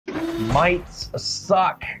mites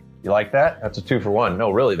suck. You like that? That's a 2-for-1.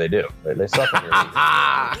 No, really, they do. They suck on your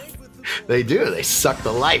leaves. They do. They suck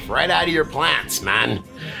the life right out of your plants, man.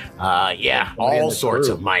 Yeah, all sorts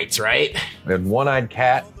of mites, right? We had one-eyed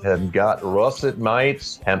cat had got russet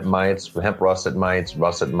mites, hemp russet mites,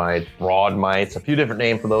 broad mites, a few different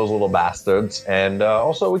names for those little bastards. And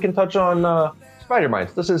also we can touch on spider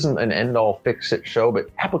mites. This isn't an end-all fix-it show, but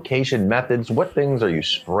application methods. What things are you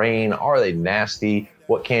spraying? Are they nasty?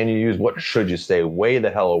 What can you use? What should you stay way the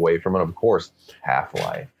hell away from? And of course,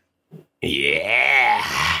 half-life. Yeah,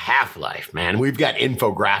 half-life, man. We've got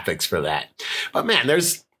infographics for that. But man,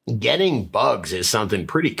 getting bugs is something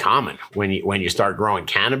pretty common when you start growing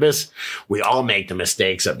cannabis. We all make the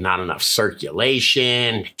mistakes of not enough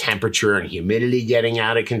circulation, temperature and humidity getting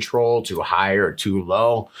out of control, too high or too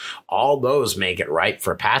low. All those make it ripe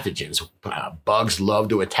for pathogens. Bugs love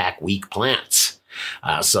to attack weak plants.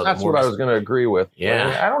 So that's what I was going to agree with.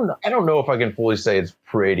 Yeah, I don't know if I can fully say it's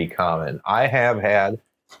pretty common. I have had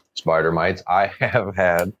spider mites. I have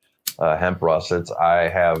had hemp russets. I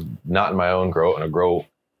have not in my own grow, in a grow.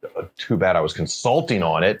 Too bad I was consulting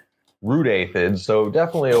on it. Root aphids. So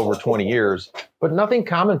definitely over 20 years, but nothing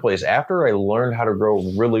commonplace. After I learned how to grow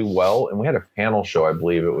really well, and we had a panel show, I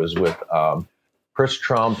believe it was with Chris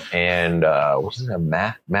Trump and what's his name?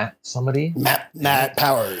 Matt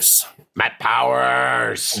Powers. Matt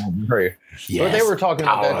Powers. Yes, but they were talking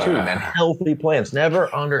about that too, man. Healthy plants.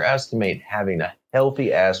 Never underestimate having a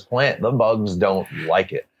healthy ass plant. The bugs don't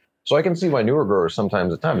like it. So I can see why newer growers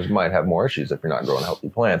sometimes might have more issues if you're not growing healthy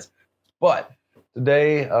plants. But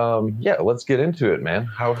today, let's get into it, man.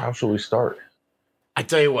 How should we start? I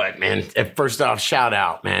tell you what, man. First off, shout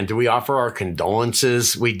out, man. Do we offer our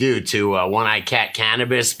condolences? We do to One-Eyed Cat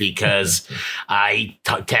Cannabis because I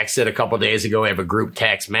texted a couple days ago. I have a group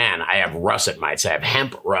text. Man, I have russet mites. I have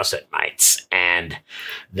hemp russet mites. And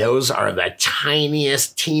those are the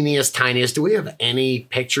tiniest. Do we have any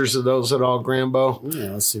pictures of those at all, Grambo?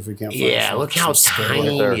 Yeah, let's see if we can. Yeah, look how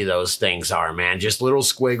tiny those things are, man. Just little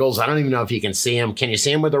squiggles. I don't even know if you can see them. Can you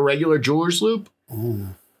see them with a regular jeweler's loupe?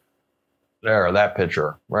 There, that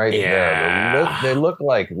picture right there. They look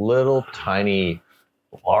like little tiny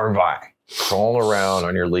larvae crawling around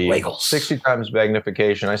on your leaf. Wiggles. 60 times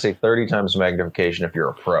magnification. I say 30 times magnification if you're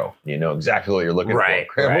a pro. You know exactly what you're looking for.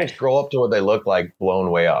 Right. Scroll up to what they look like blown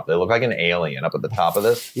way up. They look like an alien up at the top of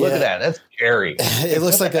this. Look at that. That's scary. It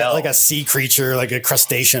looks like a sea creature, like a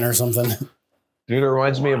crustacean or something. Dude, it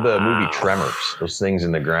reminds me of the movie Tremors. Those things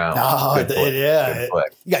in the ground. Oh,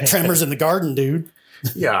 you got tremors in the garden, dude.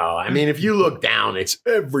 Yeah, I mean, if you look down, it's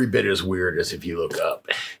every bit as weird as if you look up.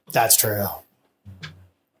 That's true.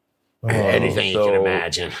 Anything you can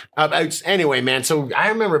imagine. Anyway, man, so I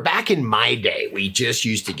remember back in my day, we just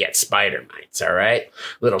used to get spider mites, all right?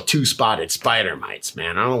 Little 2-spotted spider mites,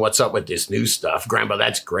 man. I don't know what's up with this new stuff. Grandpa,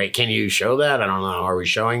 that's great. Can you show that? I don't know. Are we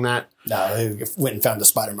showing that? No, we went and found a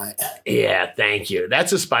spider mite. Yeah, thank you.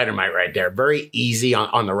 That's a spider mite right there. Very easy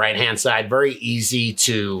on the right-hand side. Very easy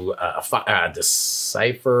to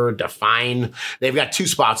decipher, define. They've got 2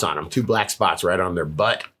 spots on them, 2 black spots right on their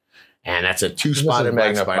butt. And that's a 2-spotted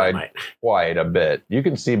black spider mite. Quite a bit. You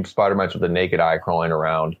can see spider mites with the naked eye crawling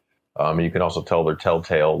around. You can also tell their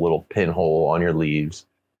telltale little pinhole on your leaves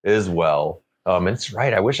as well. And it's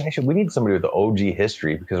right. We need somebody with the OG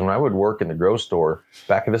history, because when I would work in the grow store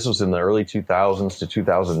this was in the early 2000s to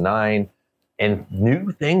 2009, and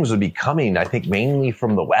new things would be coming, I think, mainly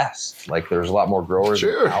from the West. Like there's a lot more growers in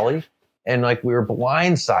the Valley. And like we were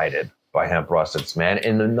blindsided by hemp russets, man.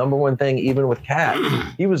 And the number one thing, even with Cat,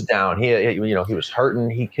 he was down. He was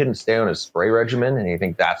hurting. He couldn't stay on his spray regimen. And I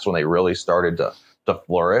think that's when they really started to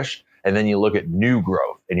flourish. And then you look at new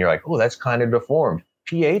growth and you're like, oh, that's kind of deformed.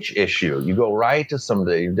 pH issue. You go right to some of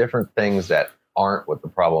the different things that aren't what the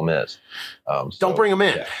problem is. Don't bring them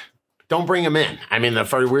in. Yeah. Don't bring them in. I mean,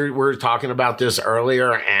 we were talking about this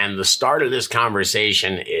earlier, and the start of this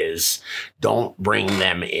conversation is don't bring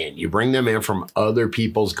them in. You bring them in from other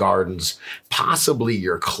people's gardens, possibly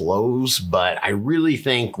your clothes, but I really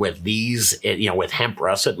think with these, with hemp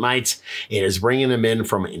russet mites, it is bringing them in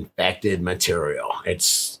from infected material.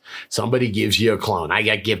 It's somebody gives you a clone. I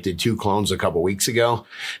got gifted 2 clones a couple weeks ago.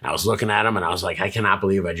 I was looking at them and I was like, I cannot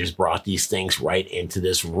believe I just brought these things right into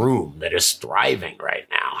this room that is thriving right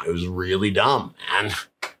now. It was really dumb, man.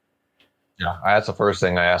 Yeah, that's the first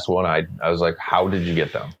thing I asked one. I was like, how did you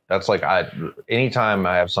get them? That's like, anytime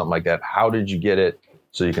I have something like that, how did you get it?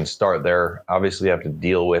 So you can start there. Obviously, you have to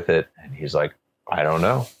deal with it. And he's like, I don't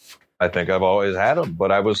know. I think I've always had them,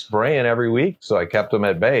 but I was spraying every week. So I kept him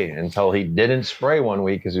at bay until he didn't spray one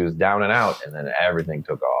week because he was down and out. And then everything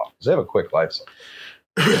took off. Because they have a quick life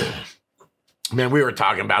cycle. Man, we were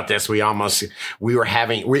talking about this. It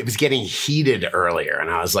was getting heated earlier. And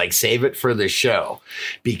I was like, save it for the show,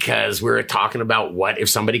 because we were talking about what if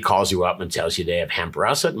somebody calls you up and tells you they have hemp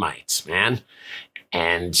russet mites, man.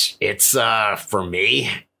 And it's, for me,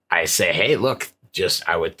 I say, hey, look,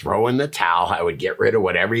 I would throw in the towel. I would get rid of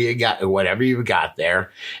whatever you've got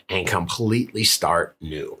there and completely start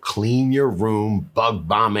new. Clean your room, bug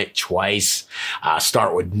bomb it twice,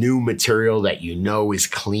 start with new material that you know is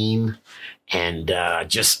clean. And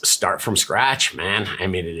just start from scratch, man. I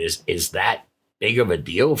mean, it is that big of a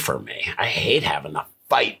deal for me. I hate having to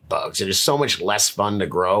fight bugs. It is so much less fun to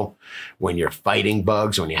grow when you're fighting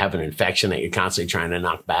bugs, when you have an infection that you're constantly trying to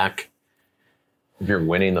knock back. If you're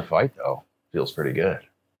winning the fight, though, feels pretty good.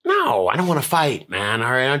 No, I don't want to fight, man.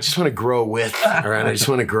 All right, I just want to grow all right, I just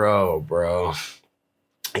want to grow, bro.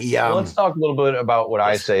 Yeah. Well, let's talk a little bit about what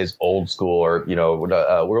I say is old school, or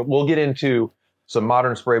we'll get into some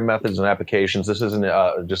modern spray methods and applications. This isn't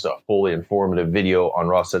just a fully informative video on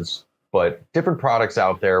russets, but different products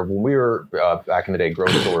out there. When we were back in the day,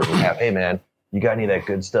 grocery stores would have, hey man, you got any of that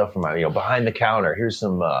good stuff from behind the counter? Here's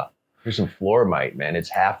some Floramite, man. It's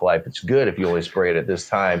half-life. It's good if you only spray it at this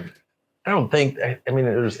time. I don't think. I mean,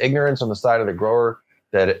 there's ignorance on the side of the grower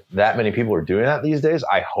that many people are doing that these days.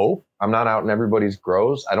 I hope. I'm not out in everybody's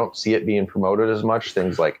grows. I don't see it being promoted as much.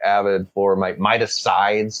 Things like Avid, Floramite,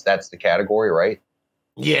 miticides. That's the category, right?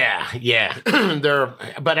 Yeah.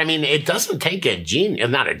 But I mean, it doesn't take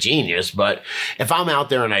not a genius, but if I'm out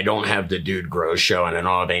there and I don't have the Dude Grows show and I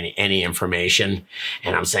don't have any information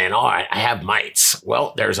and I'm saying, I have mites.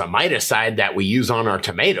 Well, there's a miticide that we use on our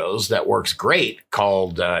tomatoes that works great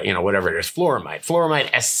called, whatever it is,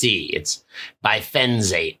 Floramite SC. It's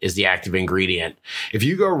bifenzate is the active ingredient. If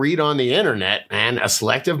you go read on the internet, man, a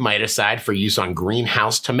selective miticide for use on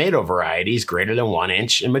greenhouse tomato varieties greater than 1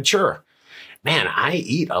 inch and mature. Man, I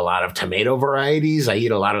eat a lot of tomato varieties. I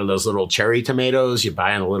eat a lot of those little cherry tomatoes you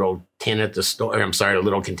buy in a little tin at the store. A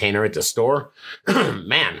little container at the store.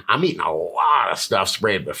 Man, I'm eating a lot of stuff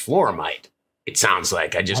sprayed with Floramite. It sounds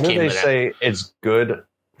like I just came to that. They say it's good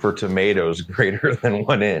for tomatoes greater than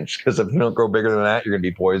 1 inch, because if you don't grow bigger than that, you're going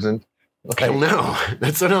to be poisoned. I don't know.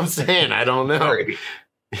 That's what I'm saying. I don't know. Sorry.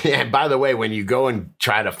 Yeah, and by the way, when you go and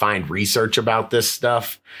try to find research about this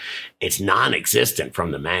stuff, it's non-existent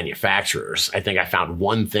from the manufacturers. I think I found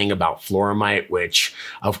one thing about Floramite, which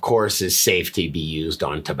of course is safe to be used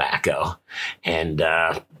on tobacco. And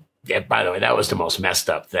by the way, that was the most messed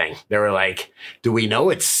up thing. They were like, do we know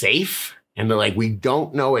it's safe? And they're like, we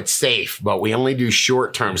don't know it's safe, but we only do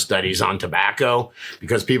short-term studies on tobacco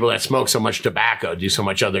because people that smoke so much tobacco do so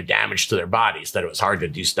much other damage to their bodies that it was hard to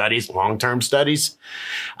do studies, long-term studies.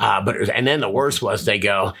 And then the worst was they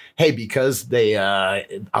go, hey, because they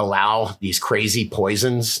allow these crazy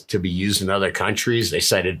poisons to be used in other countries, they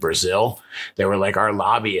cited Brazil. They were like, our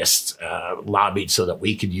lobbyists lobbied so that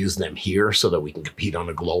we could use them here so that we can compete on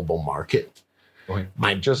a global market.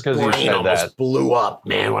 My just because you brain said almost that blew up,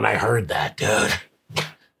 man, when I heard that, dude.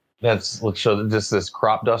 let's show just this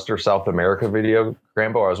crop duster South America video,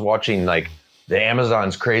 Grambo. I was watching like the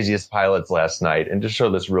Amazon's craziest pilots last night, and just show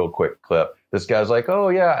this real quick clip. This guy's like, oh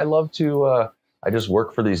yeah, I love to I just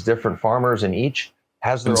work for these different farmers, and each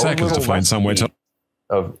has their own seconds little to find some way to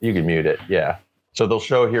you can mute it, yeah. So they'll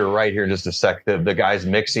show here right here in just a sec the guy's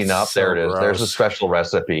mixing up. So there it is. gross. There's a special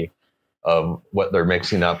recipe of what they're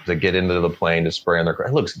mixing up to get into the plane to spray on their.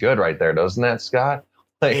 It looks good right there, doesn't that, Scott?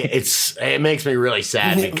 Like, it makes me really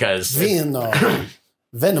sad because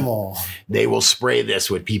Venomol. they will spray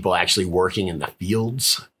this with people actually working in the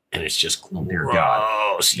fields, and it's just dear gross.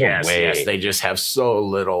 God. Yes, No way. yes, they just have so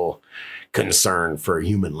little concern for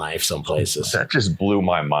human life some places. that just blew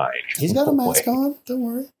my mind. He's got a No mask way. on. Don't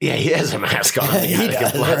worry. Yeah, he has a mask on. He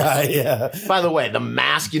does, right, yeah. By the way, the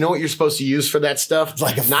mask, you know what you're supposed to use for that stuff?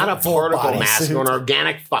 Like a not a full particle body mask, suit. an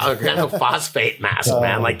organic phosphate mask,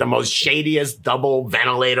 man. Like the most shadiest double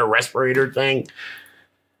ventilator respirator thing.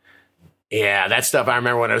 Yeah, that stuff I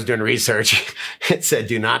remember when I was doing research. It said,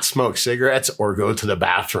 do not smoke cigarettes or go to the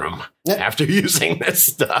bathroom after using this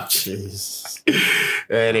stuff. Jeez.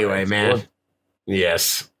 Anyway, man.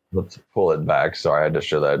 Yes. Let's pull it back. Sorry, I had to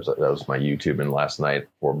show that. That was my YouTube and last night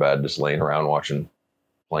before bed, just laying around watching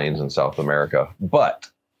planes in South America. But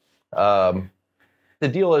the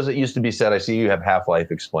deal is, it used to be said, I see you have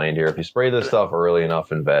half-life explained here. If you spray this stuff early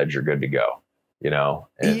enough in veg, you're good to go.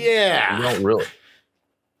 And Yeah. you don't really.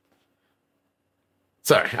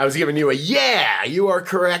 Sorry, I was giving you a yeah. You are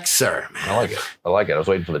correct, sir. I like it. I was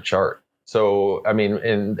waiting for the chart. So, I mean,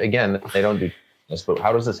 and again, they don't do this, but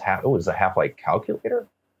how does this happen? Oh, is a half-life calculator?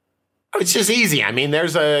 It's just easy. I mean,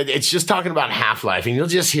 it's just talking about half-life, and you'll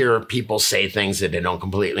just hear people say things that they don't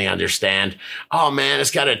completely understand. Oh man,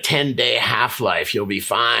 it's got a 10-day half-life. You'll be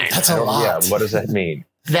fine. That's a lot. Yeah, what does that mean?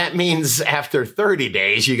 That means after 30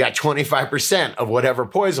 days, you got 25% of whatever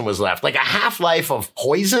poison was left. Like a half-life of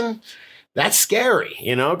poison, that's scary,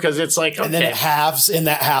 because it's like, okay. And then it halves in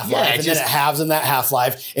that half-life, then it halves in that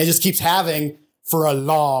half-life. It just keeps having for a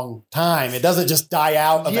long time. It doesn't just die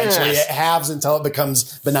out eventually. Yes. It halves until it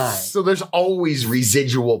becomes benign. So there's always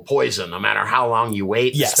residual poison, no matter how long you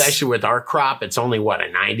wait, Yes. Especially with our crop. It's only,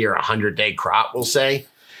 a 90 or 100-day crop, we'll say.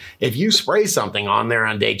 If you spray something on there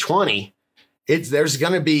on day 20, there's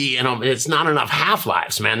going to be, it's not enough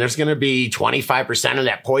half-lives, man. There's going to be 25% of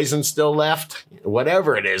that poison still left.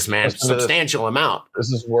 Whatever it is, man, substantial amount.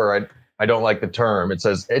 This is where I don't like the term. It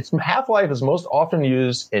says its half-life is most often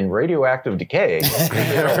used in radioactive decay.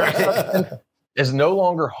 Is no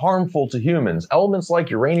longer harmful to humans. Elements like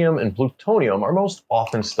uranium and plutonium are most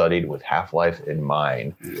often studied with half-life in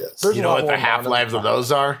mind. Yes. You know what the half-lives of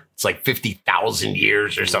those are? It's like 50,000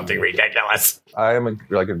 years or something ridiculous. I am a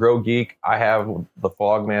grow geek. I have the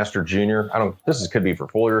Fogmaster Junior. Could be for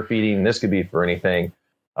foliar feeding. This could be for anything.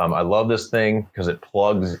 I love this thing because it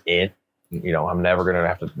plugs in. I'm never going to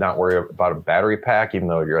have to not worry about a battery pack, even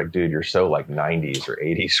though you're like, dude, you're so like 90s or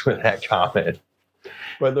 80s with that comment.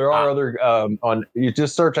 But there are other you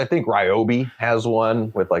just search. I think Ryobi has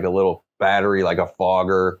one with like a little battery, like a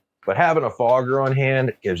fogger. But having a fogger on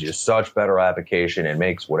hand gives you such better application and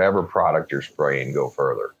makes whatever product you're spraying go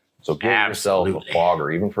further. So get yourself a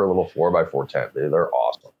fogger, even for a little 4x4 tent. They're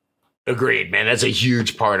awesome. Agreed, man. That's a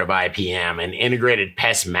huge part of IPM and integrated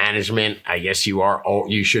pest management. I guess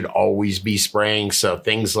you should always be spraying. So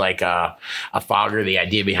things like a fogger, the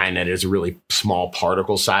idea behind that is a really small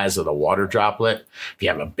particle size of the water droplet. If you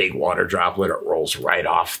have a big water droplet, it rolls right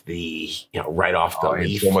off the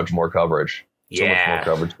leaf. So much more coverage. So much more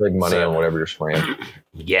coverage. Big money on whatever you're spraying.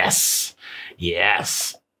 Yes.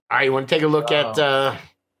 All right, you want to take a look at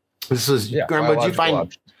this is Graham, what'd you find?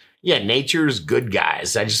 Options. Yeah, Nature's Good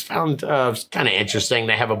Guys. I just found kind of interesting.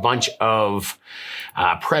 They have a bunch of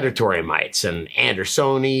predatory mites and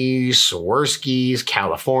Andersoni's, Swarovskis,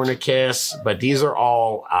 Californicus, but these are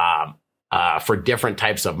all for different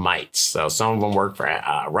types of mites. So some of them work for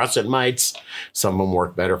russet mites. Some of them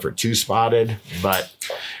work better for two-spotted. But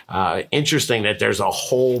interesting that there's a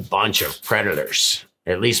whole bunch of predators.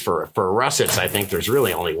 At least for russets, I think there's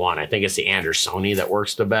really only one. I think it's the Andersoni that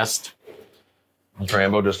works the best.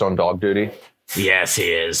 Rambo just on dog duty. Yes,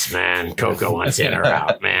 he is, man. Coco wants in or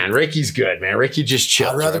out, man. Ricky's good, man. Ricky just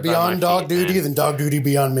chills. I'd rather be on dog duty than dog duty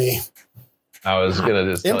be on me. I was gonna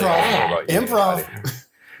just tell you about you. Improv.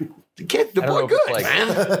 The boy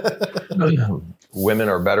good, man. Women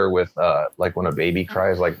are better with like when a baby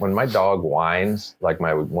cries. Like when my dog whines, like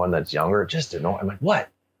my one that's younger, just annoying. I'm like, what?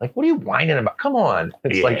 Like, what are you whining about? Come on.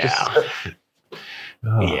 It's like just.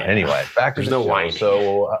 Anyway, back to the show. Whining.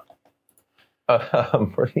 So.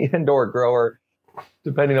 For the indoor grower,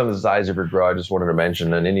 depending on the size of your grow, I just wanted to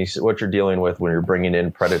mention, and what you're dealing with when you're bringing in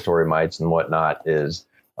predatory mites and whatnot is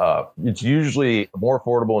it's usually more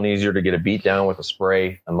affordable and easier to get a beat down with a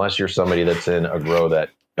spray, unless you're somebody that's in a grow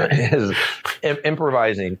that is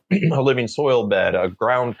improvising a living soil bed, a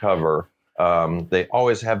ground cover. They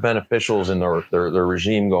always have beneficials in their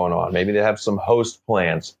regime going on. Maybe they have some host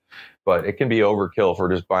plants, but it can be overkill for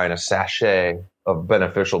just buying a sachet of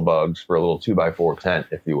beneficial bugs for a little 2x4 tent,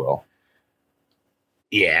 if you will.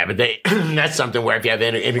 Yeah, but that's something where if you have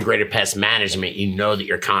integrated pest management, you know that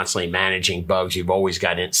you're constantly managing bugs. You've always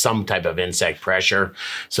got some type of insect pressure.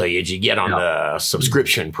 So you get on the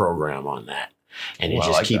subscription program on that. And you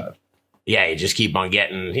just keep on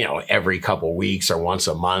getting, every couple weeks or once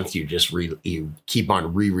a month, you keep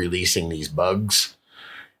on re-releasing these bugs.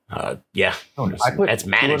 That's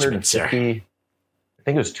management, sir. I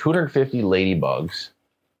think it was 250 ladybugs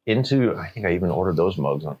I think I even ordered those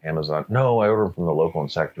mugs on Amazon. No, I ordered them from the local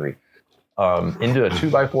insectary. Into a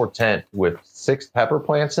 2x4 tent with 6 pepper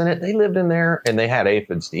plants in it. They lived in there and they had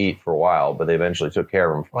aphids to eat for a while, but they eventually took care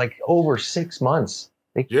of them for like over 6 months.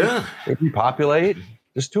 They repopulate.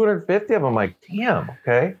 There's 250 of them. I'm like, damn,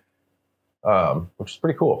 okay. Which is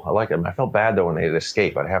pretty cool. I like them. I felt bad though when they'd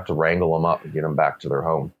escape. I'd have to wrangle them up and get them back to their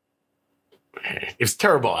home. It's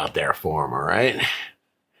terrible out there for them, all right?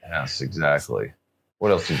 Yes, exactly.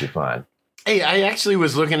 What else did you find? Hey, I actually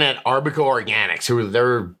was looking at Arbico Organics,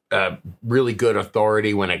 they're really good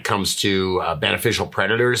authority when it comes to beneficial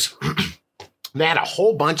predators. they had a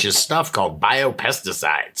whole bunch of stuff called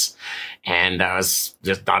biopesticides. And I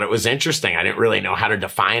just thought it was interesting. I didn't really know how to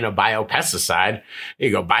define a biopesticide. There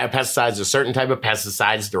you go. Biopesticides are a certain type of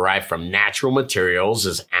pesticides derived from natural materials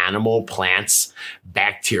as animal, plants,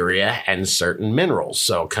 bacteria, and certain minerals.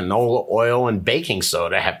 So canola oil and baking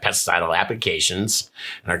soda have pesticidal applications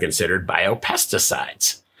and are considered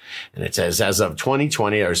biopesticides. And it says as of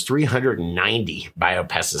 2020, there's 390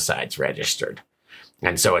 biopesticides registered.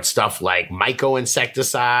 And so it's stuff like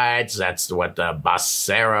myco-insecticides. That's what the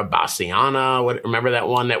Bacera bassiana. Remember that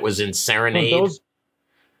one that was in Serenade?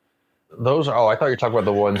 Those are, I thought you were talking about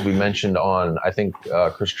the ones we mentioned on, I think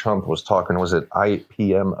Chris Trump was talking, was it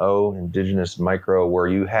IPMO, Indigenous Micro, where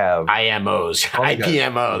you have... IMOs.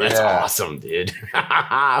 IPMO. That's awesome, dude.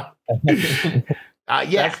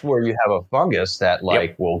 That's where you have a fungus that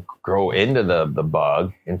will grow into the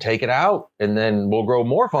bug and take it out. And then we'll grow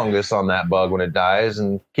more fungus on that bug when it dies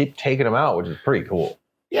and keep taking them out, which is pretty cool.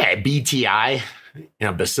 Yeah, BTI,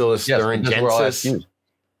 Bacillus thuringiensis.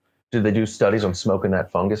 Did they do studies on smoking that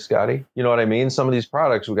fungus, Scotty? You know what I mean? Some of these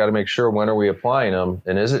products, we got to make sure when are we applying them,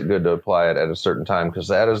 and is it good to apply it at a certain time? Because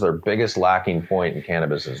that is their biggest lacking point in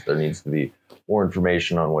cannabis. Is there needs to be more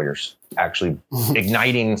information on when you're actually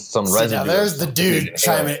igniting some residue. Now there's the dude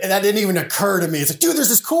chiming in. And that didn't even occur to me. It's like, dude, there's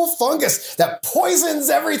this cool fungus that poisons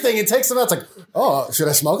everything. It takes them out. It's like, oh, should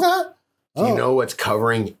I smoke that? Do you know what's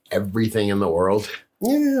covering everything in the world?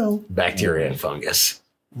 Yeah. Bacteria and fungus.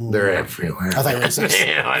 They're everywhere. I think we're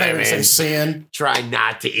saying sin. Try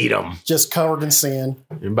not to eat them. Just covered in sin.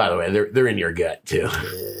 And by the way, they're in your gut too.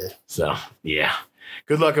 Yeah. So, yeah.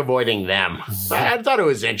 Good luck avoiding them. I thought it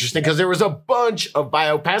was interesting because there was a bunch of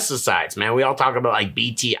biopesticides, man. We all talk about like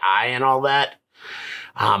BTI and all that.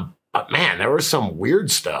 But man, there was some weird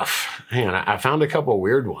stuff. Hang on, I found a couple of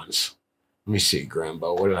weird ones. Let me see,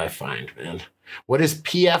 Grambo. What did I find, man? What is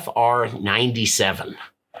PFR 97?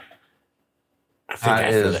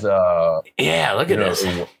 Yeah, look at this.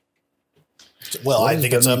 Well, I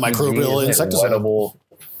think it's a microbial insecticide.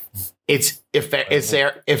 It's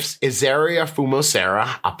Izaria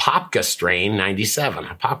fumosera, Apopka strain 97.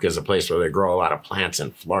 Apopka is a place where they grow a lot of plants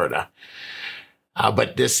in Florida.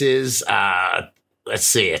 But this is, let's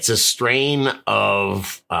see, it's a strain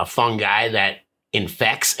of fungi that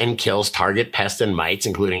infects and kills target pests and mites,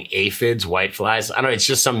 including aphids, whiteflies. I don't know, it's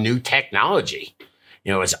just some new technology.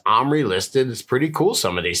 It's OMRI listed. It's pretty cool,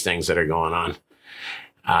 some of these things that are going on.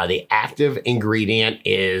 The active ingredient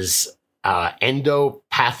is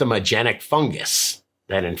endopathogenic fungus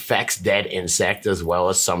that infects dead insect as well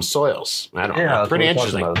as some soils. I don't know. Pretty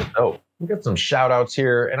interesting. Oh, we got some shout outs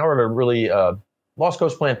here. In order to really, Lost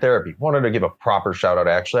Coast Plant Therapy, wanted to give a proper shout out.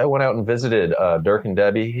 Actually, I went out and visited Dirk and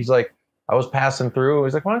Debbie. He's like, I was passing through.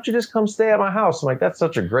 He's like, why don't you just come stay at my house? I'm like, that's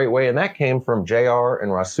such a great way. And that came from JR and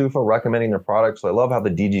Rasufa recommending their products. So I love how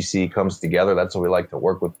the DGC comes together. That's how we like to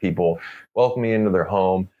work with people, welcome me into their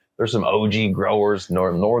home. There's some OG growers,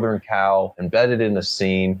 Northern Cal, embedded in the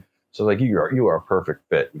scene. So like you are a perfect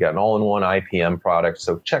fit. You got an all-in-one IPM product.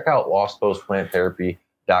 So check out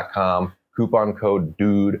lostcoastplanttherapy.com. Coupon code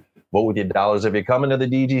DUDE. Vote with your dollars if you come into the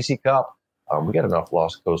DGC Cup. We got enough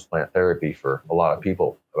Lost Coast Plant Therapy for a lot of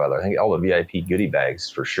people. I think all the VIP goodie bags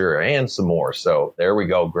for sure, and some more. So there we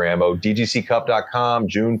go, Grambo. DGCcup.com,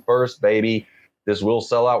 June 1st, baby. This will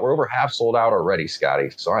sell out. We're over half sold out already, Scotty.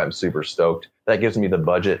 So I'm super stoked. That gives me the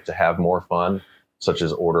budget to have more fun, such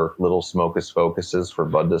as order little Smokus Focuses for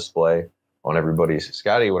bud display on everybody's.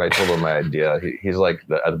 Scotty, when I told him my idea, he's like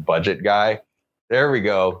a budget guy. There we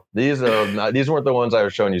go. These weren't the ones I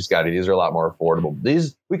was showing you, Scotty. These are a lot more affordable.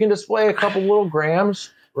 These, we can display a couple little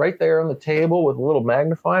grams right there on the table with a little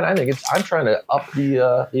magnifying. I'm trying to up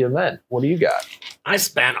the event. What do you got? I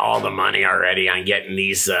spent all the money already on getting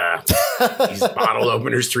these bottle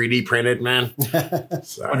openers 3D printed, man.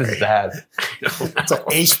 Sorry. What is that? It's an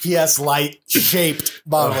HPS light shaped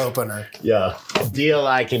bottle opener. Yeah.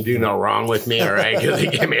 DLI can do no wrong with me, all right? Because they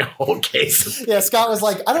gave me a whole case. Yeah, Scott was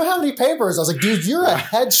like, I don't have any papers. I was like, dude, you're a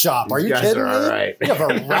head shop. Are you kidding me? All right. You have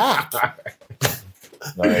a rack.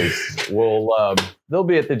 Nice. Well, they'll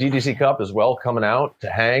be at the DGC Cup as well, coming out to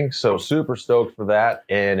hang. So super stoked for that.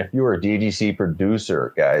 And if you're a DGC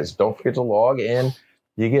producer, guys, don't forget to log in.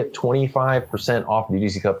 You get 25% off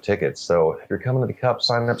DGC Cup tickets. So if you're coming to the Cup,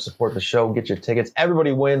 sign up, support the show, get your tickets.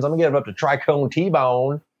 Everybody wins. I'm going to give it up to Tricone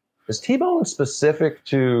T-Bone. Is T-Bone specific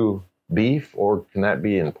to beef, or can that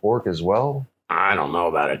be in pork as well? I don't know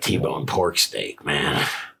about a T-bone pork steak, man.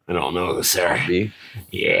 I don't know, sir. Beef?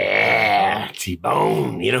 Yeah,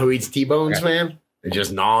 T-bone. You know who eats T-bones, man? They're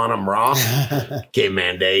just gnawing them raw.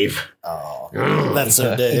 Caveman Dave. Oh, that's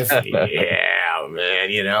so Dave. Yeah, man.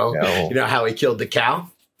 You know how he killed the cow?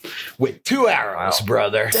 with 2 arrows,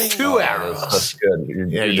 brother. Damn. 2 arrows. That's good.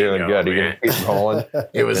 You're you doing go, good. You're man. gonna keep rolling.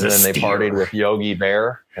 It was And a then they steal. partied with Yogi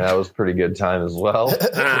Bear, and that was a pretty good time as well.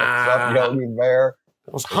 What's up, Yogi Bear?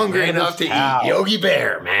 I was hungry enough to cow. eat Yogi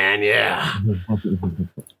Bear, man. Yeah.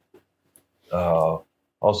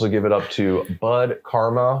 Also give it up to Bud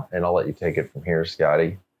Karma, and I'll let you take it from here,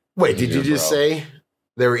 Scotty. Wait, did you just bro. say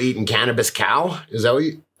they were eating cannabis cow? Is that what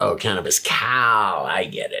you? Oh, cannabis cow. I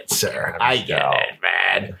get it, sir. I get cow. it,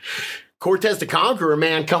 man. Cortez the Conqueror,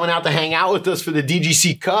 man, coming out to hang out with us for the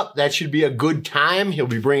DGC Cup. That should be a good time. He'll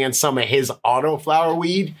be bringing some of his autoflower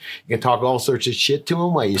weed. You can talk all sorts of shit to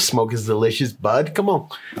him while you smoke his delicious bud. Come on.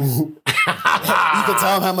 You can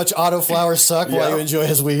tell him how much autoflowers suck while you enjoy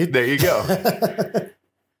his weed. There you go.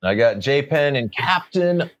 I got J Pen and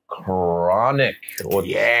Captain Chronic.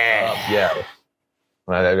 Yeah.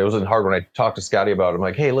 It wasn't hard when I talked to Scotty about it. I'm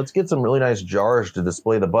like, hey, let's get some really nice jars to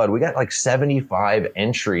display the bud. We got like 75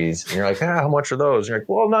 entries. And you're like, how much are those? And you're like,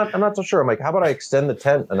 well, I'm not so sure. I'm like, how about I extend the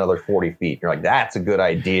tent another 40 feet? And you're like, that's a good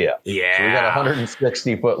idea. Yeah. So we got a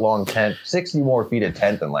 160-foot long tent, 60 more feet of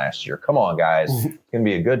tent than last year. Come on, guys. It's going to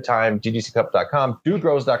be a good time. ggccup.com,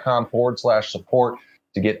 dudegrows.com/support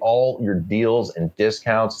to get all your deals and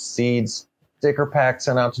discounts, seeds, sticker pack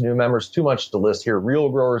sent out to new members. Too much to list here. Real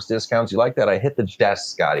growers discounts. You like that? I hit the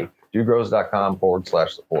desk, Scotty.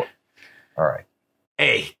 dudegrows.com/support. All right.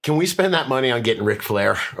 Hey, can we spend that money on getting Ric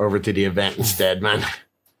Flair over to the event instead, man?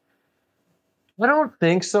 I don't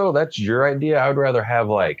think so. That's your idea. I would rather have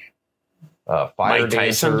like fire Mike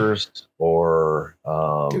Tyson? dancers or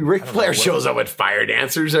Dude, Ric I don't Flair know, shows up with fire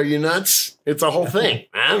dancers. Are you nuts? It's a whole thing,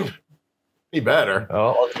 man. Be better.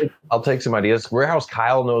 Oh, I'll take some ideas. Warehouse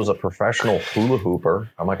Kyle knows a professional hula hooper.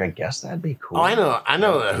 I'm like, I guess that'd be cool. Oh, I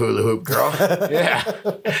know the hula hoop girl. Yeah.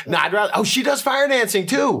 No, I'd rather. Oh, she does fire dancing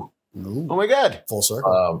too. Ooh, Oh my god. full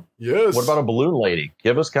circle. Yes. What about a balloon lady?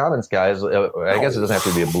 Give us comments, guys. I guess it doesn't have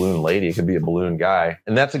to be a balloon lady. It could be a balloon guy.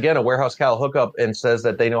 And that's, again, a Warehouse Kyle hookup, and says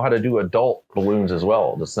that they know how to do adult balloons as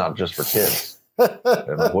well. It's not just for kids.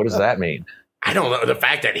 What does that mean? I don't know. The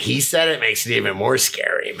fact that he said it makes it even more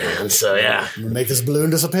scary, man. So yeah. I'm gonna make this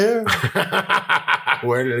balloon disappear.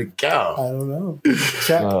 Where did it go? I don't know.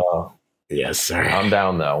 Check. Yes, sir. I'm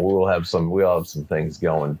down though. We'll have some things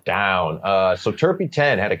going down. So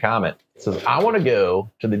Turpy10 had a comment. It says, I want to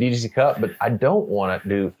go to the DGC Cup, but I don't want to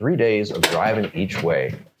do 3 days of driving each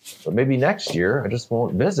way. But maybe next year I just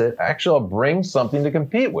won't visit. Actually, I'll bring something to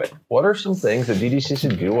compete with. What are some things that DGC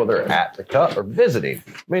should do while they're at the Cup or visiting?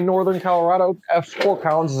 I mean, Northern Colorado, Fort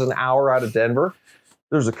Collins is an hour out of Denver.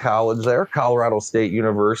 There's a college there, Colorado State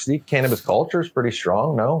University. Cannabis culture is pretty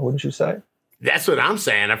strong, no? Wouldn't you say? That's what I'm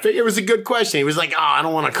saying. I figured it was a good question. He was like, oh, I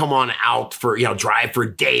don't want to come on out for, drive for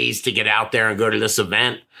days to get out there and go to this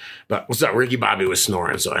event. But what's up? Ricky Bobby was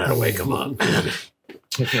snoring, so I had to wake him up.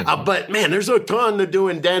 But man, there's a ton to do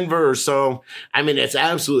in Denver. So, I mean, it's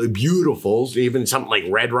absolutely beautiful. Even something like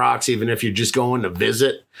Red Rocks, even if you're just going to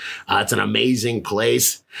visit, it's an amazing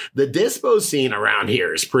place. The dispo scene around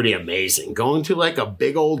here is pretty amazing. Going to like a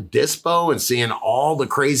big old dispo and seeing all the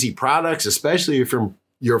crazy products, especially if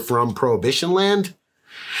you're from Prohibition land,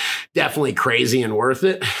 definitely crazy and worth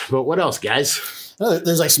it. But what else, guys?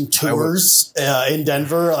 There's like some tours in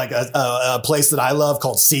Denver, like a place that I love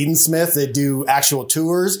called Seed and Smith. They do actual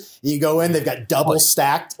tours. You go in, they've got double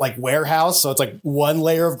stacked like warehouse. So it's like one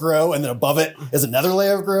layer of grow and then above it is another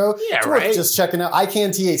layer of grow. Yeah, it's worth right. just checking out.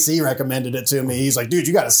 THC recommended it to me. He's like, dude,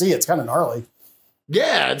 you got to see it. It's kind of gnarly.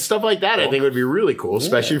 Yeah, and stuff like that I think would be really cool,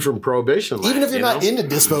 especially from Prohibition land. Even if you're not into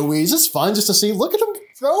dispo weeds, it's fun just to see, look at them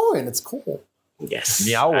growing. It's cool. Yes,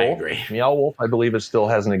 Meow I Wolf. agree. Meow Wolf, I believe it still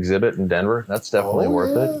has an exhibit in Denver. That's definitely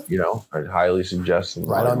worth it. I'd highly suggest.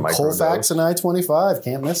 Right on Colfax and I-25.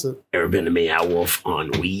 Can't miss it. Ever been to Meow Wolf on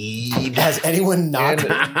weed? Has anyone not?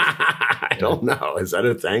 I don't know. Is that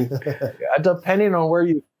a thing? Depending on where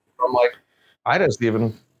you from, like, I just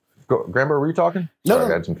even. Grandpa, were you talking? No,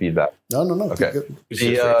 Sorry, I had some feedback. No. Okay.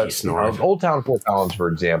 The Old Town Fort Collins, for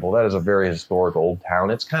example, that is a very historic old town.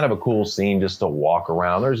 It's kind of a cool scene just to walk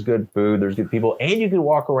around. There's good food, there's good people, and you can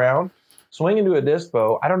walk around, swing into a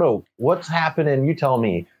dispo. I don't know what's happening. You tell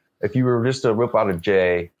me if you were just to rip out a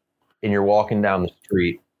J and you're walking down the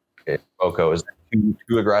street at Boco, is that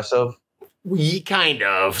too aggressive? We kind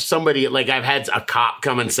of. Somebody, like I've had a cop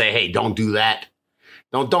come and say, hey, don't do that.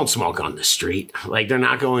 Don't smoke on the street. Like, they're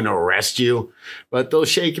not going to arrest you, but they'll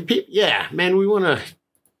shake your people. Yeah, man, we want to,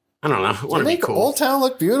 I don't know, want to be cool. Old Town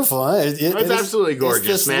look beautiful. Huh? It's absolutely gorgeous,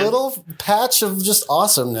 it's this man. little patch of just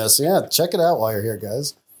awesomeness. Yeah, check it out while you're here,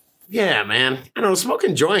 guys. Yeah, man. I don't know,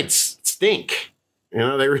 smoking joints stink.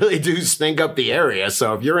 They really do stink up the area.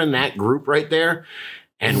 So if you're in that group right there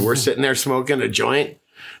and we're sitting there smoking a joint,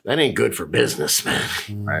 That ain't good for business, man.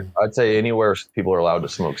 Right. I'd say anywhere people are allowed to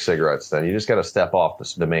smoke cigarettes, then you just got to step off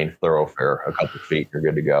the main thoroughfare a couple feet. You're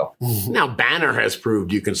good to go. Now, Banner has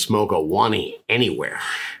proved you can smoke a 1E anywhere.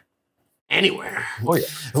 Anywhere. Oh, yeah.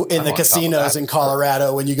 In the casinos in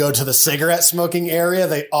Colorado, when you go to the cigarette smoking area,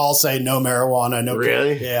 they all say no marijuana. No.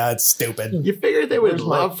 Really? Yeah, it's stupid. You figured they would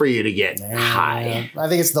love for you to get high. I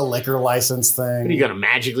think it's the liquor license thing. Are you going to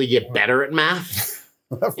magically get better at math?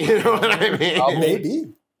 You know what I mean?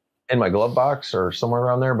 Maybe. In my glove box or somewhere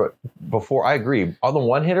around there. But before, I agree. On the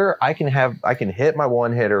one hitter, I can hit my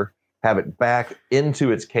one hitter, have it back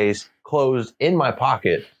into its case, closed in my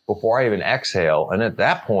pocket before I even exhale. And at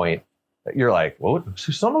that point, you're like, well,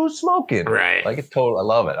 someone was smoking. Right. Like, I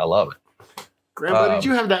love it. I love it. Grandpa, did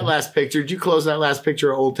you have that last picture? Did you close that last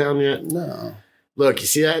picture of Old Town yet? No. Look, you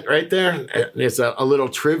see that right there? It's a little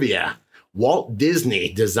trivia. Walt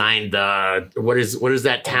Disney designed what is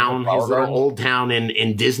that town? His little old town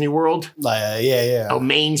in Disney World. Yeah. Oh,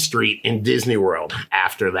 Main Street in Disney World.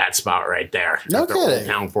 After that spot right there. No after kidding. Old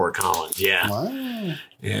Town Fort Collins. Yeah. Wow.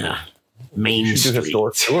 Yeah. Main You should Street. do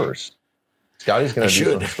historic tours. Scotty's going to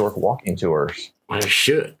do some historic walking tours. I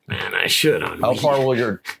should, man. I should. How far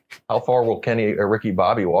will Kenny or Ricky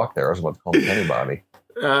Bobby walk there? I was about to call him Kenny Bobby.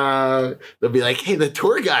 They'll be like, hey, the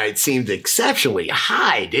tour guide seemed exceptionally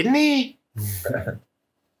high, didn't he?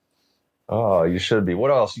 Oh, you should be.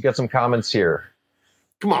 What else? You got some comments here.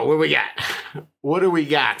 Come on, what do we got? What do we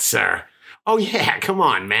got, sir? Oh, yeah, come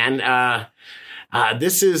on, man.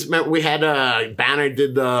 We had Banner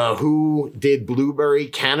did who did Blueberry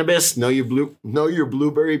Cannabis, know your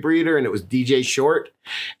Blueberry Breeder, and it was DJ Short.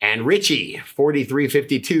 And Richie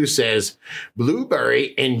 4352 says Blueberry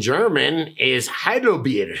in German is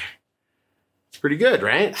Heidelbeer. It's pretty good,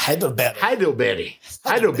 right? Heidelbeer.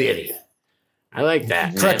 I like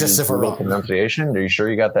that. Correct us if we're wrong. Pronunciation. Are you sure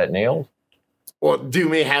you got that nailed? Well,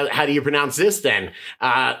 how do you pronounce this then?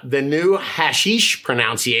 The new hashish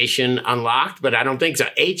pronunciation unlocked, but I don't think so.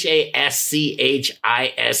 Haschich.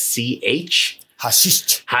 Hashish.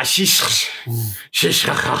 Hashish. Is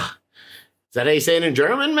that how you say it in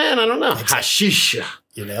German, man? I don't know. Hashish.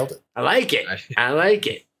 You nailed it. I like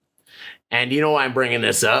it. And you know why I'm bringing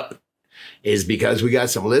this up? Is because we got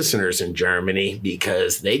some listeners in Germany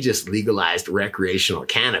because they just legalized recreational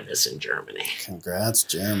cannabis in Germany. Congrats,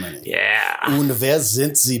 Germany. Yeah. Und wer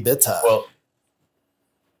sind Sie bitte? Well,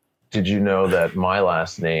 did you know that my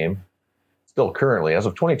last name, still currently, as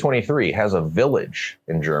of 2023, has a village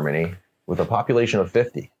in Germany with a population of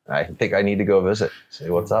 50? I think I need to go visit, say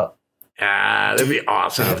what's up. That'd be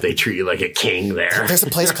awesome if they treat you like a king there. There's a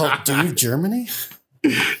place called Dude, Germany?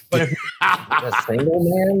 But if you're a single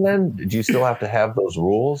man, then did you still have to have those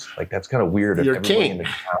rules? Like, that's kind of weird. You're king.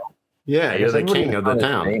 Yeah, you're the king of the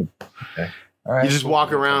town. Okay. All right. You just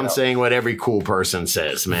walk around saying what every cool person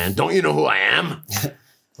says, man. Don't you know who I am?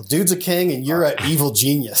 Well, dude's a king and you're an evil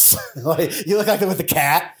genius. Like, you look like that with the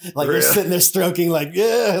cat. Like you're sitting there stroking like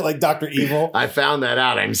Dr. Evil. I found that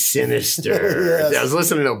out. I'm sinister. Yes. I was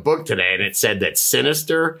listening to a book today and it said that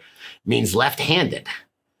sinister means left-handed.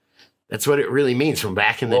 That's what it really means from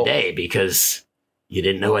back in the day because you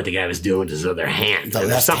didn't know what the guy was doing with his other hand.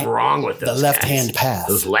 There's something wrong with those the left guys. hand pass.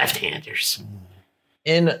 Those left-handers.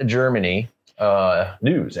 In Germany,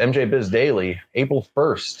 news, MJ Biz Daily, April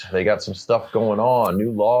 1st, they got some stuff going on.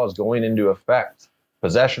 New laws going into effect.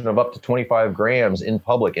 Possession of up to 25 grams in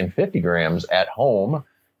public and 50 grams at home.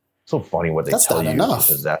 So funny what they tell you to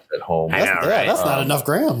possess at home. That's not enough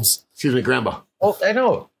grams. Excuse me, Grandpa. Oh, I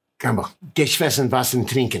know. Grandpa, geschwessen was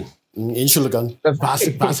trinken. Entschuldigung.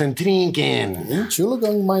 Was trinken.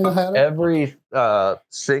 Entschuldigung, meine Herren. Every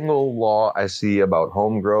single law I see about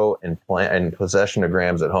home grow and plant and possession of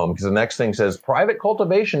grams at home, because the next thing says private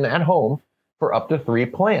cultivation at home for up to 3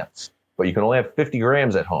 plants, but you can only have 50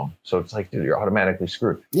 grams at home. So it's like, dude, you're automatically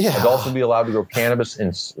screwed. Yeah. Adults will be allowed to grow cannabis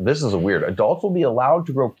this is a weird. Adults will be allowed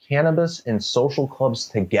to grow cannabis in social clubs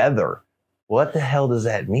together. What the hell does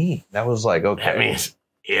that mean? That was like, okay.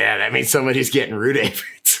 That means somebody's getting root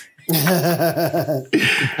aphids.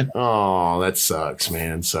 Oh, that sucks,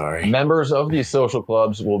 man. Sorry. Members of these social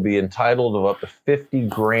clubs will be entitled of up to 50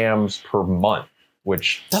 grams per month,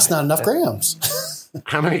 which... That's not enough grams.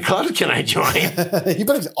 How many clubs can I join? You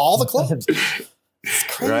better all the clubs. It's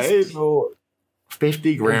crazy. Right? So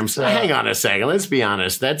 50 grams. Hang on a second. Let's be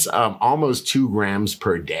honest. That's almost 2 grams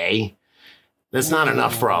per day. That's not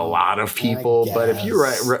enough for a lot of people, but if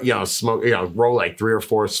you smoke, roll like 3 or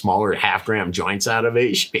 4 smaller half-gram joints out of it,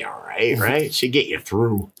 you should be all right, right? It should get you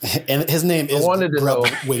through. And his name is Grub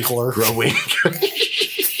Winkler. Grub Winkler.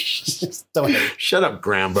 Shut up,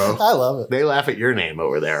 Grambo. I love it. They laugh at your name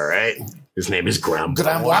over there, right? His name is Grambo.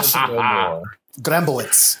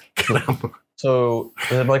 Grambowitz. So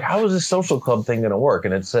I'm like, how is this social club thing going to work?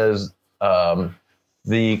 And it says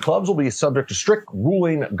the clubs will be subject to strict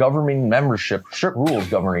rules governing membership,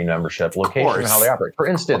 location, and how they operate. For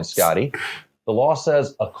instance, Scotty, the law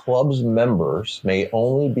says a club's members may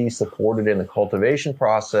only be supported in the cultivation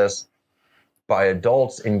process by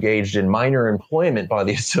adults engaged in minor employment by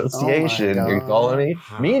the association. Oh, you following me?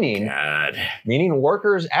 Oh, Meaning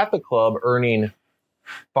workers at the club earning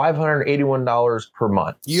 $581 per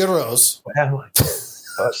month. Euros.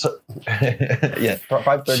 Yeah,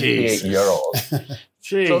 538 euros.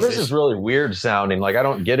 So this is really weird sounding. Like, I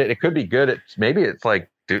don't get it. It could be good. Maybe it's like,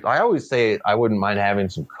 dude, I always say I wouldn't mind having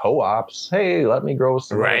some co-ops. Hey, let me grow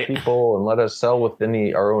some other people and let us sell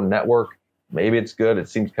within our own network. Maybe it's good. It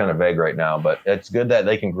seems kind of vague right now, but it's good that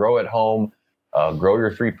they can grow at home, grow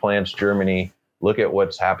your 3 plants, Germany. Look at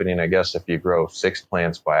what's happening, I guess, if you grow 6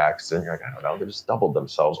 plants by accident. You're like, I don't know, they just doubled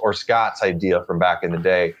themselves. Or Scott's idea from back in the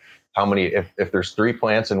day, how many, if there's 3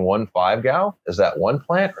 plants in one 5-gal, is that 1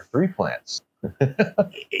 plant or 3 plants?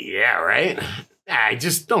 Yeah, right? I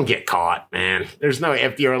just don't get caught, man.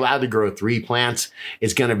 If you're allowed to grow 3 plants,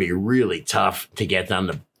 it's going to be really tough to get them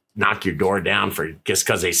to knock your door down for just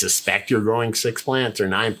because they suspect you're growing 6 plants or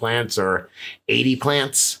 9 plants or 80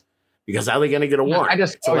 plants. Because how are they going to get a warrant?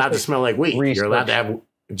 It's allowed to smell like weed. You're allowed to have,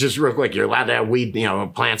 just real quick, you're allowed to have weed,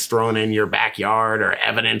 plants thrown in your backyard or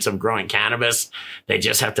evidence of growing cannabis. They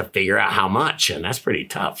just have to figure out how much, and that's pretty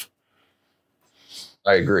tough.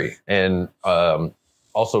 I agree. And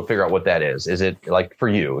also figure out what that is. Is it like, for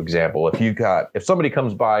you, example, if somebody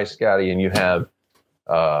comes by, Scotty, and you have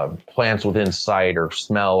plants within sight or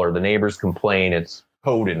smell, or the neighbors complain, it's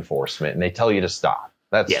code enforcement and they tell you to stop.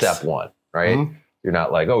 That's step 1, right? Mm-hmm. You're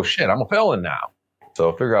not like, oh shit, I'm a felon now.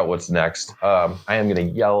 So figure out what's next. I am going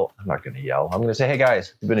to yell. I'm not going to yell. I'm going to say, hey guys,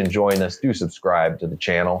 if you've been enjoying this, do subscribe to the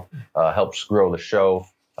channel. Helps grow the show,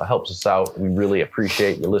 helps us out. We really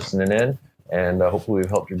appreciate you listening in, and hopefully we've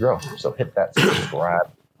helped you grow. So hit that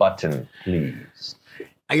subscribe button, please.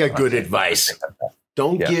 I got good advice.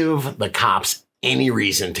 Don't give the cops any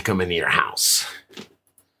reason to come into your house.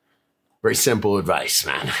 Very simple advice,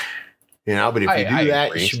 man. But if you do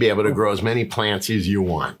that, you should be able to grow as many plants as you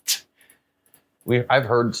want. I've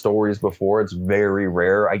heard stories before. It's very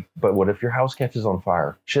rare. But what if your house catches on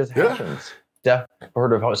fire? Shit happens. Definitely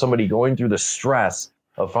heard of somebody going through the stress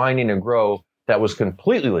of finding a grow that was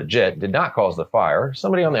completely legit, did not cause the fire.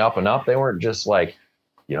 Somebody on the up and up. They weren't just like,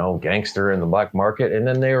 gangster in the black market. And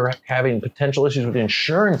then they were having potential issues with the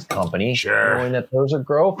insurance company, knowing that there was a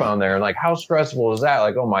grow found there. And like, how stressful is that?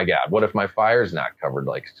 Like, oh my God, what if my fire's not covered?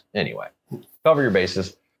 Like, anyway, cover your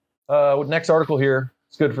bases. Next article here.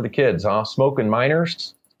 It's good for the kids, huh? Smoking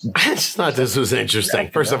minors. I just thought this was interesting.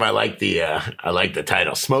 First off, I like the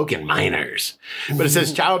title, Smoking Minors. But it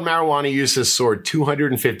says child marijuana use has soared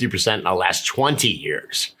 250% in the last 20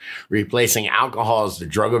 years, replacing alcohol as the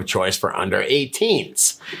drug of choice for under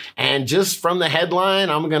 18s. And just from the headline,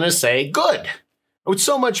 I'm going to say good. I would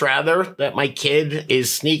so much rather that my kid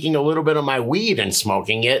is sneaking a little bit of my weed and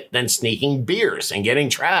smoking it than sneaking beers and getting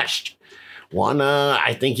trashed. One,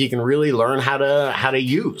 I think you can really learn how to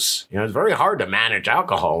use. It's very hard to manage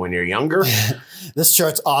alcohol when you're younger. This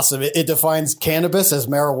chart's awesome. It defines cannabis as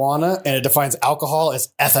marijuana, and it defines alcohol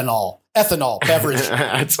as ethanol. Ethanol beverage.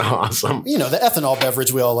 That's awesome. The ethanol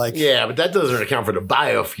beverage we all like. Yeah, but that doesn't account for the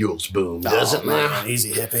biofuels boom, does it, man?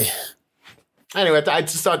 Easy, hippie. Anyway, I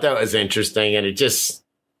just thought that was interesting, and it just...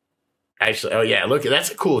 Actually, oh yeah, look,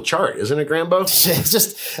 that's a cool chart, isn't it, Grambo? It's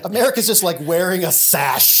just, America's just like wearing a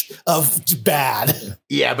sash of bad.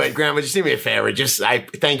 Yeah, but Grandma, just do me a favor. I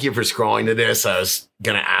thank you for scrolling to this. I was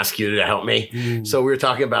going to ask you to help me. So we were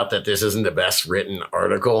talking about that this isn't the best written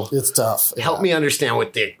article. It's tough. Help me understand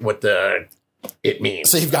what it means.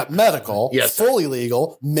 So you've got medical, yes, fully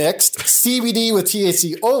legal, mixed, CBD with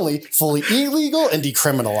THC only, fully illegal, and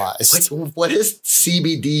decriminalized. What is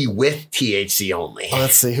CBD with THC only?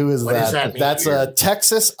 Let's see. Who is that? What does that mean? That's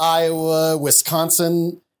Texas, Iowa,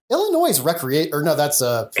 Wisconsin, Illinois that's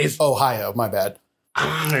Ohio. My bad. I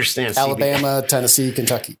don't understand. Alabama, Tennessee,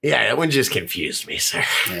 Kentucky. Yeah, that one just confused me, sir.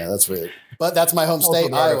 Yeah, that's weird. But that's my home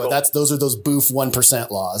state, Iowa. Those are those boof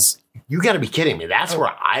 1% laws. You got to be kidding me. That's where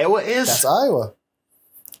Iowa is? That's Iowa.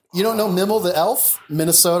 You don't know Mimmel the elf?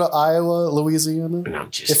 Minnesota, Iowa, Louisiana? No, I'm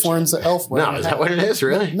just If worms the elf. No, is that what it is,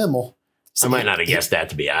 really? Mimmel. I might not have guessed that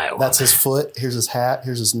to be Iowa. That's his foot. Here's his hat.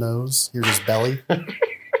 Here's his nose. Here's his belly.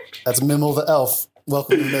 That's Mimmel the elf.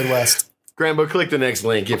 Welcome to the Midwest. Grambo, click the next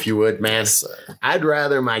link if you would, man. Yes, I'd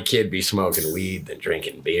rather my kid be smoking weed than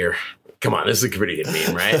drinking beer. Come on, this is a pretty good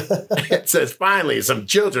meme, right? It says, finally, some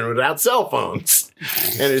children without cell phones.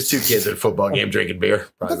 And his 2 kids at a football game drinking beer.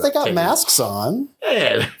 But they got masks on.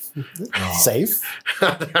 Yeah. Safe.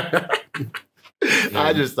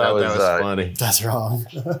 I just thought that was funny. That's wrong.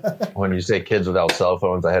 When you say kids without cell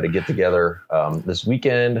phones, I had to get together this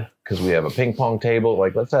weekend because we have a ping pong table.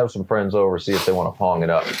 Like, let's have some friends over, see if they want to pong it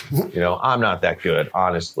up. I'm not that good.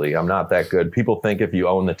 Honestly, I'm not that good. People think if you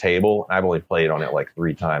own the table, I've only played on it like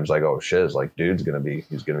 3 times. Like, oh, shiz, like, he's going to be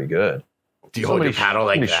good. Do you hold your paddle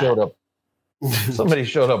like that? Somebody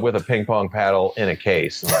showed up with a ping pong paddle in a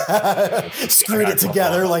case. Screwed it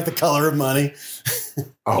together like the color of money.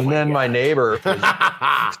 And then my neighbor,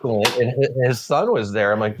 his son was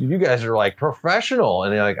there. I'm like, you guys are like professional.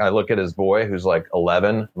 And I look at his boy who's like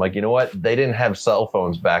 11. I'm like, you know what? They didn't have cell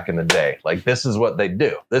phones back in the day. Like, this is what they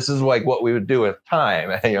do. This is like what we would do with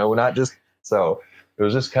time. We're not just. So it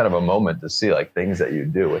was just kind of a moment to see like things that you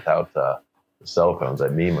do without the cell phones.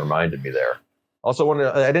 That meme reminded me there. Also,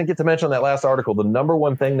 I didn't get to mention on that last article, the number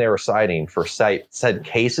one thing they were citing for said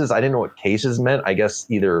cases, I didn't know what cases meant. I guess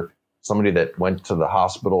either somebody that went to the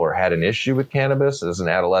hospital or had an issue with cannabis as an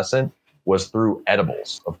adolescent was through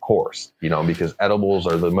edibles, of course, because edibles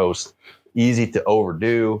are the most easy to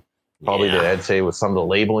overdo. Probably I'd say with some of the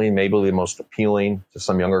labeling, maybe the most appealing to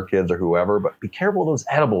some younger kids or whoever. But be careful of those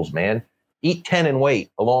edibles, man. Eat 10 and wait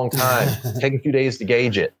a long time. Take a few days to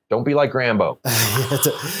gauge it. Don't be like Rambo.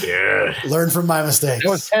 Learn from my mistakes. It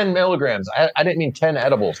was 10 milligrams. I didn't mean 10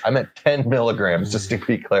 edibles. I meant 10 milligrams, just to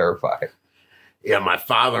be clarified. Yeah, my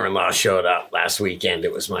father-in-law showed up last weekend.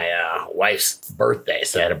 It was my wife's birthday.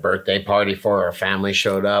 So I had a birthday party for her. Our family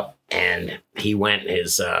showed up. And he went,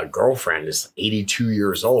 his girlfriend is 82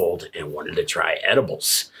 years old and wanted to try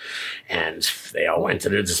edibles. And they all went to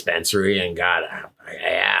the dispensary and got, I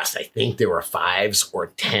asked, I think there were 5s or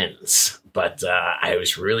 10s. But I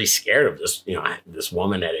was really scared of this, this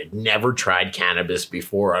woman that had never tried cannabis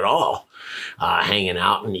before at all, hanging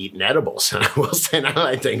out and eating edibles. And I will say, now that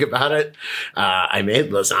I think about it, I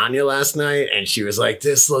made lasagna last night and she was like,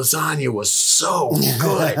 this lasagna was so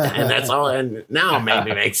good. And that's all. And now it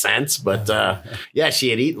maybe makes sense. But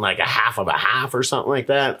she had eaten like a half of a half or something like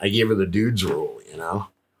that. I gave her the dude's rule,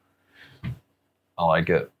 I like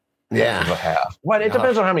it. Yeah. Half of a half. Well, it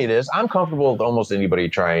depends on how many it is. I'm comfortable with almost anybody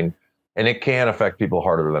trying. And it can affect people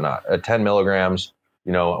harder than not. At 10 milligrams,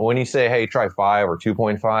 when you say, hey, try 5 or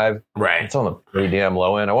 2.5, right? It's on the pretty damn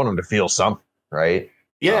low end. I want them to feel something, right?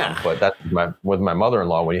 Yeah. But that's with my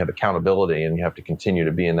mother-in-law, when you have accountability and you have to continue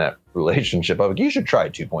to be in that relationship of, you should try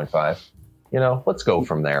 2.5. Let's go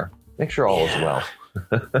from there. Make sure all is well.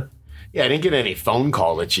 Yeah, I didn't get any phone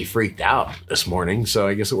call that she freaked out this morning, so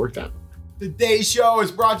I guess it worked out. Today's show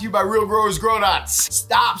is brought to you by Real Growers Grow Nuts.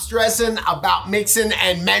 Stop stressing about mixing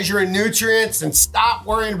and measuring nutrients and stop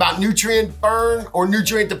worrying about nutrient burn or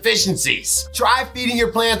nutrient deficiencies. Try feeding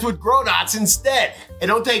your plants with Grow Nuts instead. And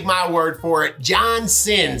don't take my word for it. John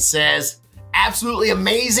Sin says, absolutely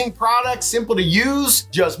amazing product, simple to use.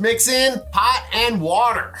 Just mix in pot and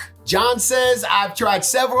water. John says, I've tried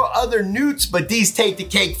several other newts, but these take the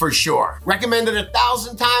cake for sure. Recommended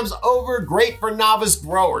 1,000 times over. Great for novice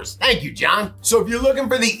growers. Thank you, John. So if you're looking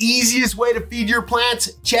for the easiest way to feed your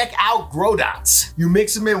plants, check out Grow Dots. You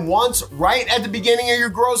mix them in once right at the beginning of your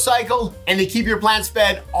grow cycle, and they keep your plants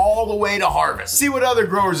fed all the way to harvest. See what other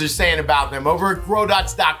growers are saying about them over at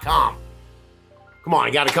growdots.com. Come on,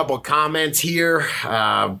 I got a couple of comments here.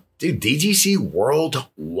 Dude, DGC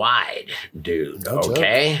worldwide, dude.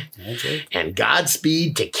 Okay. And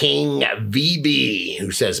Godspeed to King VB,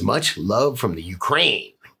 who says much love from the Ukraine.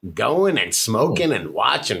 Going and smoking and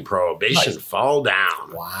watching Prohibition fall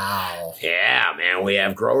down. Wow. Yeah, man. We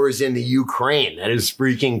have growers in the Ukraine. That is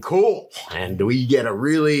freaking cool. And we get a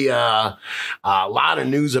really a lot of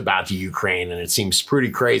news about the Ukraine, and it seems pretty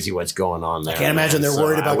crazy what's going on there. I can't imagine they're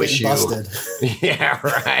worried about getting busted. Yeah,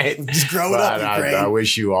 right. Just grow it up, Ukraine. I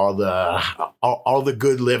wish you all the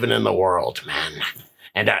good living in the world, man.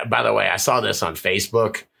 And by the way, I saw this on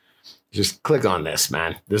Facebook. Just click on this,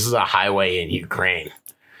 man. This is a highway in Ukraine.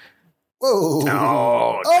 Whoa.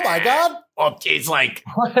 Oh my God. Well, it's like,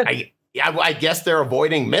 I guess they're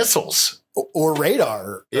avoiding missiles. Or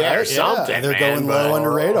radar. Yeah, or something. They're going low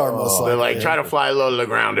under radar most likely. They're like, try to fly low to the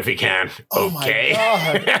ground if you can. Oh okay.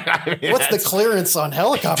 My God. I mean, what's the clearance on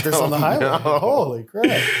helicopters on the highway? Holy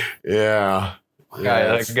crap. Yeah.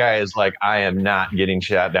 That guy is like, I am not getting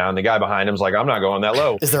shot down. The guy behind him's like, I'm not going that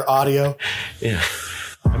low. Is there audio? Yeah.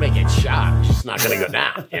 I may get shot. I'm just not going to go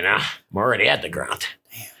down, I'm already at the ground.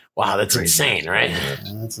 Damn. Wow, that's insane, right?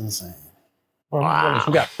 That's insane. Wow.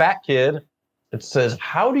 We got Fat Kid. It says,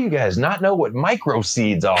 how do you guys not know what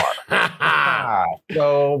microseeds are?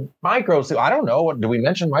 So microseed, I don't know. Do we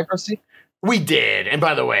mention microseed? We did. And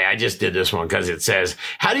by the way, I just did this one because it says,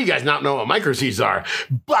 how do you guys not know what microseeds are?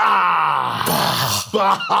 Bah!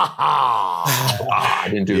 Bah! I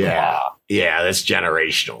didn't do that. Yeah, that's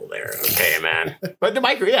generational there. Okay, man. But the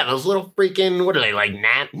those little freaking, what are they, like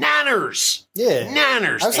nanners? Yeah.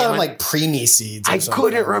 Nanners. I was talking like preemie seeds. I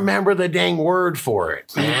couldn't remember the dang word for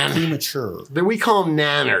it, man. Premature. We call them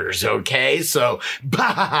nanners, okay? So,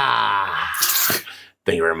 bah!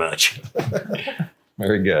 Thank you very much.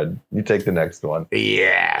 Very good. You take the next one.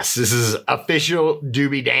 Yes, this is official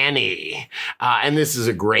Doobie Danny. And this is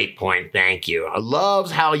a great point. Thank you. I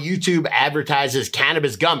love how YouTube advertises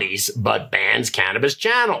cannabis gummies, but bans cannabis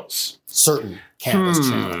channels. Certain cannabis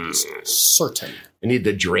channels. Certain. I need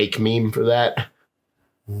the Drake meme for that.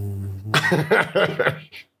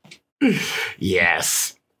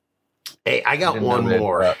 Yes. Hey, I got one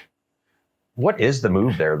more. What is the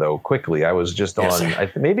move there, though? Quickly, I was just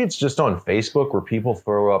on. Maybe it's just on Facebook where people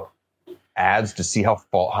throw up ads to see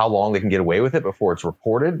how long they can get away with it before it's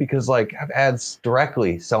reported. Because like I have ads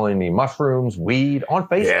directly selling me mushrooms, weed on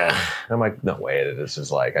Facebook. Yeah. And I'm like, no way. This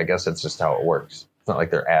is like. I guess that's just how it works. It's not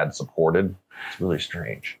like they're ad supported. It's really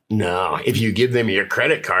strange. No, if you give them your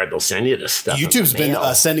credit card, they'll send you this stuff. YouTube's been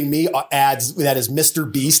sending me ads that is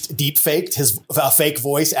Mr. Beast deep faked his fake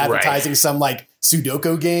voice advertising some like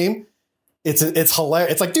Sudoku game. It's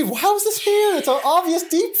hilarious. It's like, dude, how is this here? It's an obvious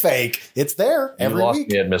deep fake. It's there every week.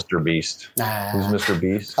 Me at Mr. Beast. Who's Mr.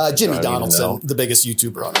 Beast? Jimmy Donaldson, the biggest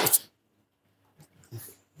YouTuber on earth.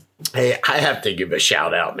 Hey, I have to give a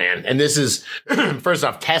shout out, man. And this is, first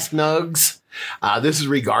off, Test Nugs. This is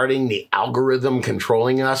regarding the algorithm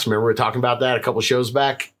controlling us. Remember we were talking about that a couple shows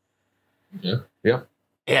back? Yeah. Yeah.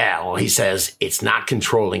 Yeah. Well, he says it's not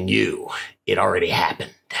controlling you. It already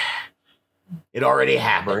happened. It already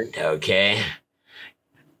happened. Okay.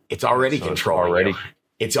 It's already controlling you.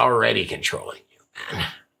 It's already controlling you, man.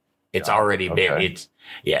 It's already been.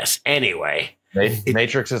 Yes. Anyway.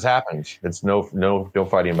 Matrix has happened. It's no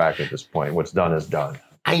fighting back at this point. What's done is done.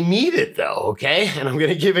 I need it though, okay? And I'm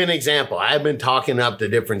going to give you an example. I've been talking up the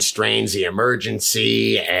different strains, the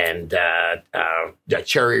Emergency and the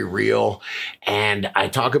Cherry Real, and I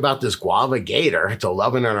talk about this Guava Gator. It's a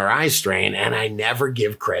Lovin' in Our Eyes strain, and I never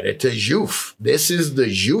give credit to Jouf. This is the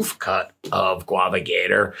Jouf cut of Guava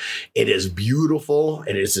Gator. It is beautiful.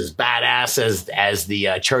 It is as badass as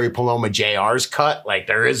the Cherry Paloma JR's cut. Like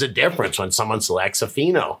there is a difference when someone selects a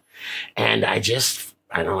pheno, and I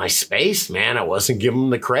spaced, man. I wasn't giving them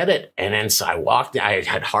the credit. And then so I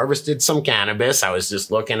had harvested some cannabis. I was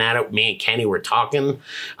just looking at it. Me and Kenny were talking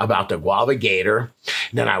about the Guava Gator.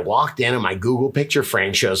 And then I walked in and my Google picture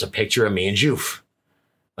frame shows a picture of me and Jouf.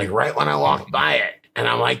 Like right when I walked by it. And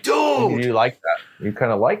I'm like, dude. You like that. You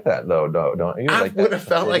kind of like that though, don't you? I would have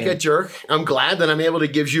felt like a jerk. I'm glad that I'm able to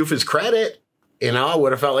give Jouf his credit. You know, I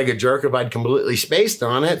would have felt like a jerk if I'd completely spaced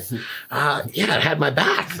on it. It had my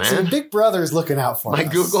back, man. So Big Brother's looking out for us. My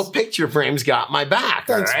Google picture frame's got my back,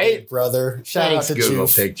 Thanks, all right? Big Brother. Shout out to Google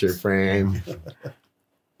Juve. picture frame.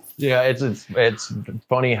 Yeah, it's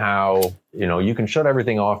funny how, you can shut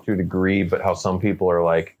everything off to a degree, but how some people are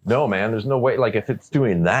like, no, man, there's no way. Like, if it's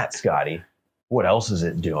doing that, Scotty, what else is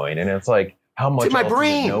it doing? And it's like, how much else does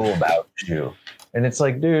it know about you? And it's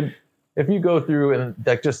like, dude, if you go through and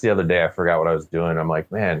like just the other day, I forgot what I was doing. I'm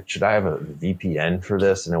like, man, should I have a VPN for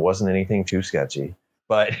this? And it wasn't anything too sketchy,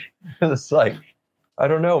 but it's like, I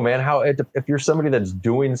don't know, man, if you're somebody that's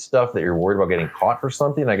doing stuff that you're worried about getting caught for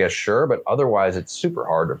something, I guess, sure. But otherwise it's super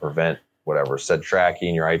hard to prevent whatever said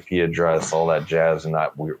tracking, your IP address, all that jazz, and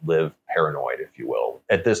not live paranoid, if you will,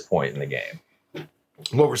 at this point in the game.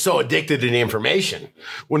 Well, we're so addicted to the information.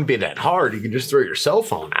 Wouldn't be that hard. You could just throw your cell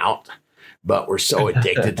phone out. But we're so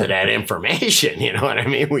addicted to that information. You know what I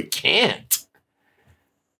mean? We can't.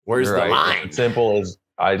 Where's the line? It's simple as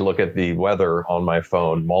I look at the weather on my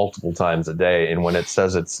phone multiple times a day. And when it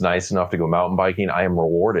says it's nice enough to go mountain biking, I am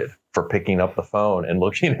rewarded for picking up the phone and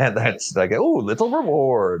looking at that. It's like, oh, little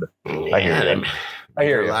reward. Yeah, I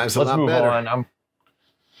hear you. Let's move on. I'm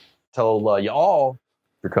tell you all, if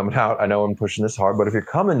you're coming out, I know I'm pushing this hard, but if you're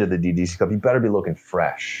coming to the DDC Club, you better be looking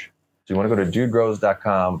fresh. So you want to go to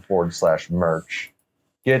dudegrows.com/merch.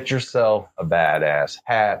 Get yourself a badass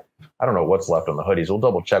hat. I don't know what's left on the hoodies. We'll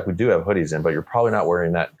double check. We do have hoodies in, but you're probably not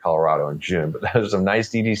wearing that in Colorado in June. But there's some nice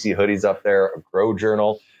DDC hoodies up there, a grow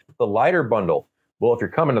journal, the lighter bundle. Well, if you're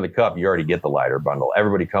coming to the cup, you already get the lighter bundle.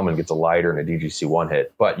 Everybody coming gets a lighter and a DGC one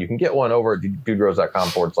hit. But you can get one over at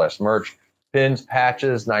dudegrows.com/merch. Pins,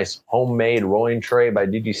 patches, nice homemade rolling tray by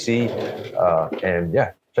DGC. And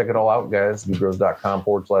yeah. Check it all out, guys.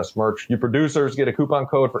 dudegrows.com/merch. You producers get a coupon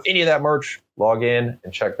code for any of that merch. Log in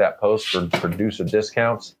and check that post for producer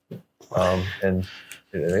discounts. And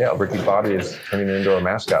yeah, Ricky Bobby is turning into our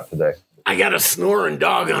mascot today. I got a snoring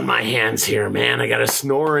dog on my hands here, man. I got a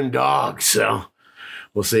snoring dog. So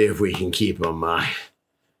we'll see if we can keep him,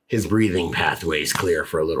 his breathing pathways clear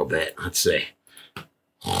for a little bit. Let's see.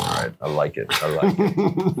 All right. I like it.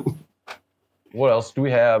 What else do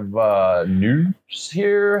we have? News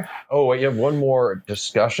here? Oh, wait, you have one more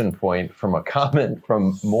discussion point from a comment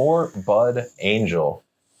from More Bud Angel.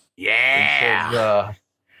 Yeah. It says,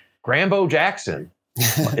 Grambo Jackson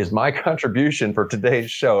is my contribution for today's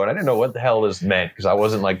show. And I didn't know what the hell this meant because I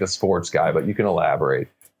wasn't like the sports guy, but you can elaborate.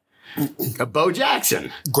 Bo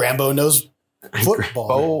Jackson. Grambo knows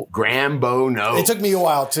football. Grambo knows. It took me a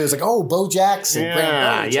while too. It's like, oh, Bo Jackson.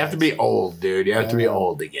 Yeah, you have to be old, dude. You have to be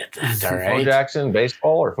old to get that. All right. Bo Jackson,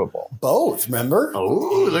 baseball or football? Both, remember?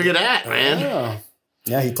 Oh, look at that, man.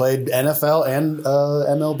 Yeah, he played NFL and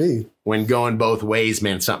MLB. When going both ways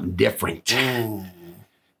meant something different.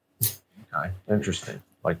 Okay, interesting.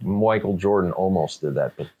 Like Michael Jordan almost did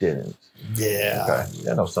that, but didn't. Yeah. Okay.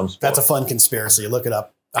 Yeah, no, some sports. That's a fun conspiracy. Look it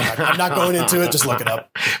up. I'm not going into it. Just look it up.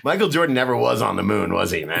 Michael Jordan never was on the moon,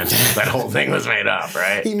 was he, man? That whole thing was made up,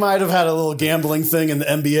 right? He might have had a little gambling thing in the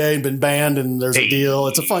NBA and been banned, and there's a deal.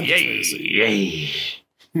 It's a fun conspiracy.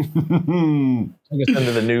 I guess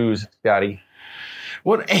under the news, Scotty.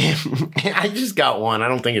 What? I just got one. I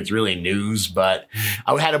don't think it's really news, but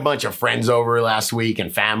I had a bunch of friends over last week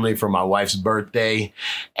and family for my wife's birthday.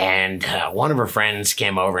 And one of her friends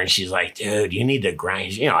came over and she's like, dude, you need to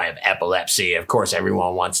grind. You know, I have epilepsy. Of course,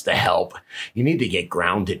 everyone wants to help. You need to get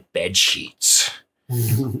grounded bed sheets.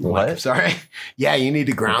 What? Sorry? Yeah, you need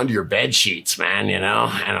to ground your bed sheets, man, you know?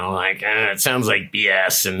 And I'm like, it sounds like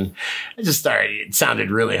BS. And I just started, it sounded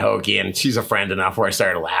really hokey. And she's a friend enough where I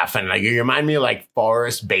started laughing. Like, you remind me of like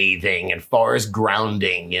forest bathing and forest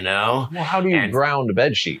grounding, you know? Well, how do you ground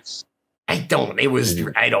bed sheets? I don't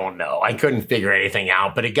know. I couldn't figure anything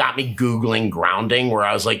out, but it got me Googling grounding where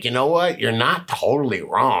I was like, you know what? You're not totally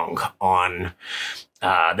wrong on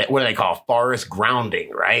what do they call forest grounding,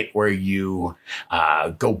 right? Where you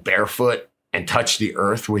go barefoot and touch the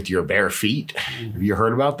earth with your bare feet. Have you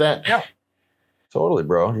heard about that? Yeah. Totally,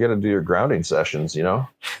 bro. You got to do your grounding sessions, you know?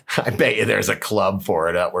 I bet you there's a club for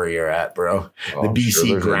it up where you're at, bro. Oh, the BC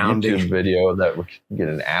sure grounding. A YouTube video that we can get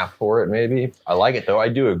an app for it, maybe. I like it, though. I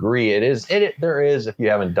do agree. There is, if you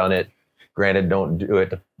haven't done it, granted, don't do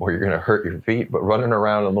it where you're going to hurt your feet, but running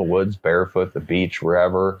around in the woods, barefoot, the beach,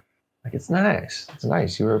 wherever, like, it's nice. It's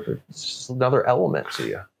nice. It's just another element to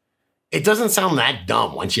you. It doesn't sound that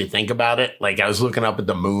dumb once you think about it. Like, I was looking up at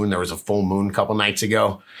the moon. There was a full moon a couple nights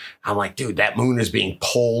ago. I'm like, dude, that moon is being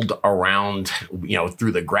pulled around, you know,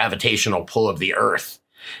 through the gravitational pull of the earth.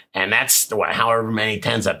 And that's however many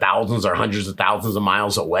tens of thousands or hundreds of thousands of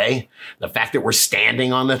miles away. The fact that we're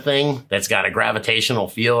standing on the thing that's got a gravitational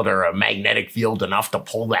field or a magnetic field enough to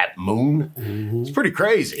pull that moon, it's pretty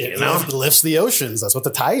crazy. It you know? lifts the oceans. That's what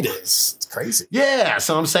the tide is. It's crazy. Yeah.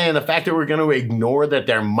 So I'm saying the fact that we're going to ignore that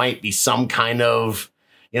there might be some kind of,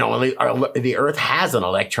 you know, the earth has an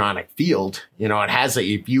electronic field, you know, it has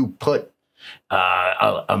if you put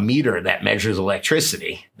a meter that measures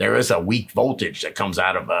electricity, there is a weak voltage that comes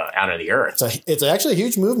out of the earth. It's actually a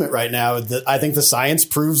huge movement right now. I think the science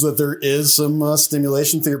proves that there is some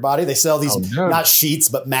stimulation through your body. They sell these not sheets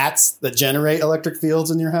but mats that generate electric fields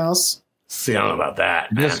in your house. See, I don't know about that.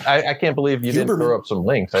 I can't believe you didn't throw up some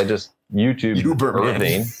links. I just YouTube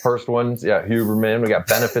Earthing. First one's Huberman. We got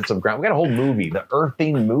Benefits of Ground. We got a whole movie, the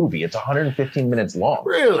Earthing movie. It's 115 minutes long.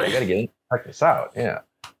 Really? You got to get in, check this out. Yeah.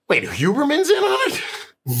 Wait, Huberman's in on it?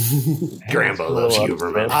 Grambo loves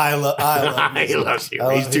Huberman. I love he loves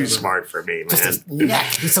Huberman. He's too smart for me, man. Just his neck.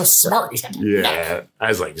 He's so smart. He's got neck. I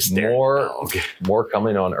was like, just more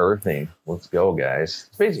coming on Earthing. Let's go, guys.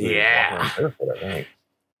 It's basically Hey, I think.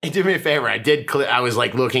 do me a favor. I was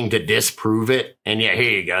like looking to disprove it. And yeah, here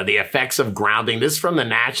you go. The effects of grounding. This is from the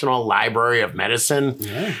National Library of Medicine,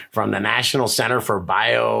 from the National Center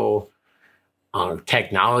for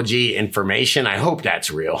Technology Information. I hope that's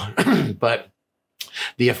real. But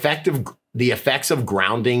the effects of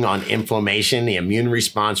grounding on inflammation, the immune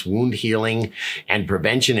response, wound healing, and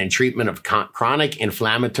prevention and treatment of chronic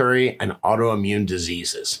inflammatory and autoimmune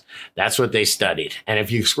diseases. That's what they studied. And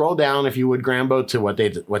if you scroll down, if you would, Grambo,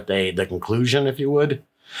 to the conclusion, if you would,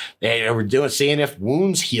 they were seeing if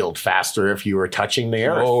wounds healed faster if you were touching the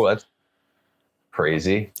earth. Oh, that's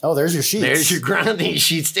crazy. Oh, there's your sheets. There's your grounding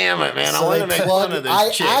sheets. Damn it, man. So I want to make fun of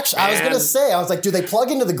this chick, I was going to say, I was like, do they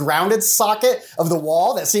plug into the grounded socket of the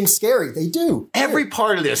wall? That seems scary. They do. Every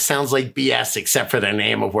part of this sounds like BS except for the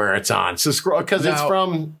name of where it's on. So scroll, because it's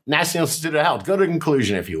from National Institute of Health. Go to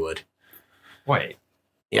conclusion if you would. Wait.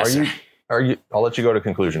 Yes, I'll let you go to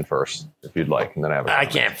conclusion first if you'd like, and then I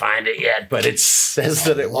can't find it yet, but it says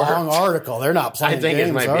that it long works. article. They're not playing I think games,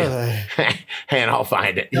 it might are be. they? And I'll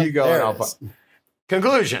find it. You go There and it I'll is. find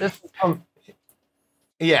conclusion.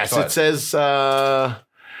 Yes, it says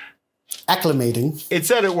Acclimating. it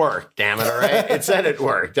said it worked. Damn it! All right, it said it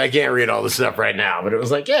worked. I can't read all this stuff right now, but it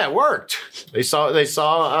was like, yeah, it worked. They saw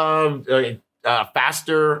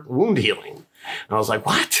faster wound healing. And I was like,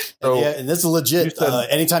 what? So, yeah, and this is legit.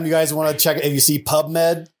 Anytime you guys want to check it, if you see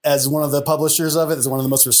PubMed as one of the publishers of it, it's one of the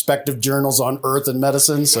most respected journals on earth in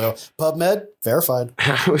medicine. So PubMed, verified.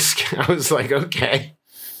 I was like, okay.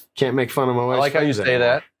 Can't make fun of my wife. I like how you say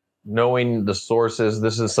that. Knowing the sources,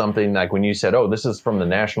 this is something like when you said, oh, this is from the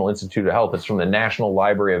National Institute of Health. It's from the National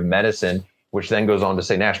Library of Medicine, which then goes on to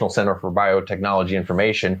say National Center for Biotechnology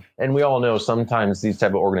Information. And we all know sometimes these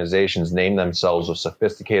type of organizations name themselves with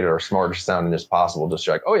sophisticated or smartest sounding as possible. Just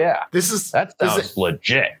like, oh yeah, that sounds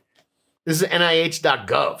legit. This is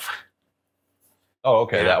NIH.gov. Oh,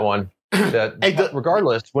 okay, Yeah. that one.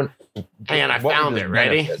 Regardless, I found it.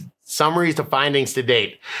 Ready? Summaries to findings to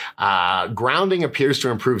date. Grounding appears to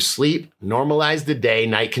improve sleep, normalize the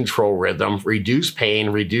day-night control rhythm, reduce pain,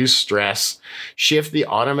 reduce stress, shift the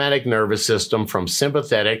automatic nervous system from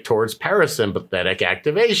sympathetic towards parasympathetic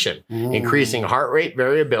activation, increasing heart rate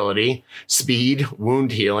variability, speed,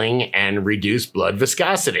 wound healing, and reduce blood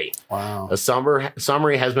viscosity. Wow. A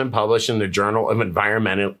summary has been published in the Journal of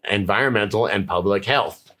Environmental and Public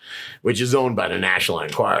Health, which is owned by the National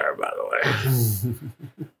Enquirer, by the way.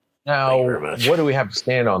 Now, what do we have to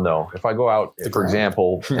stand on, though? If I go out, for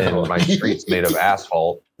example, and my street's made of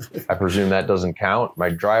asphalt, I presume that doesn't count. My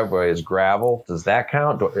driveway is gravel. Does that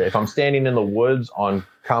count? If I'm standing in the woods on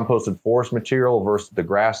composted forest material versus the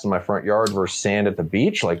grass in my front yard versus sand at the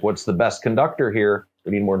beach, like what's the best conductor here?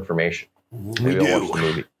 We need more information. Maybe I'll watch the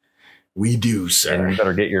movie. We do, sir. And you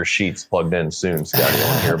better get your sheets plugged in soon, Scotty. I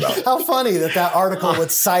want to hear about it. How funny that article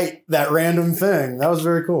would cite that random thing. That was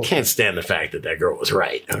very cool. Can't stand the fact that girl was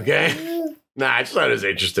right, okay? Nah, I just thought it was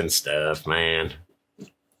interesting stuff, man.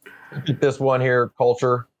 This one here,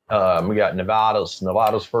 culture. We got Nevada's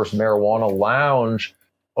first marijuana lounge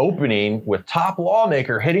opening with top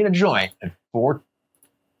lawmaker hitting a joint at 4.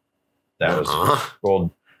 That was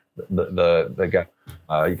called the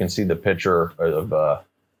guy. You can see the picture of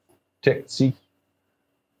see,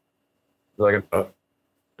 like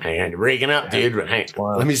hang on, you're breaking up, dude. Hang,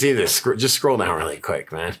 let me see this. Just scroll down really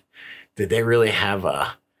quick, man. Did they really have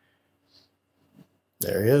a?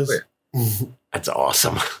 There he is. That's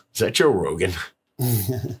awesome. Is that Joe Rogan?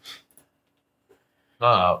 Can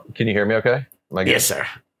you hear me? Okay. Yes, sir.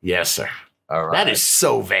 Yes, sir. All right. That is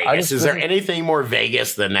so Vegas. Is there anything more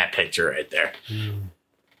Vegas than that picture right there?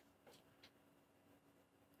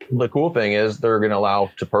 The cool thing is they're going to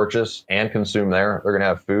allow to purchase and consume there. They're going to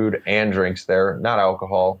have food and drinks there, not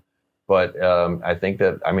alcohol. But I think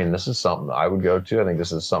this is something I would go to. I think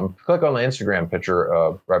this is something. Click on the Instagram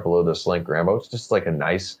picture right below this link, Rambo. It's just like a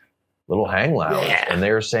nice little hang lounge. Yeah. And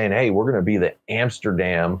they're saying, hey, we're going to be the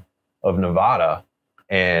Amsterdam of Nevada.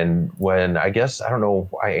 And when I don't know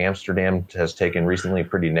why Amsterdam has taken recently a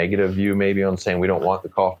pretty negative view maybe on saying we don't want the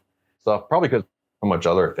cough stuff, probably because so much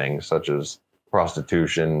other things such as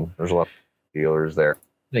prostitution. There's a lot of dealers there.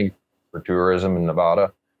 I think for tourism in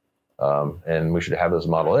Nevada, and we should have this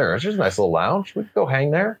model there. It's just a nice little lounge. We could go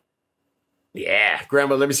hang there. Yeah,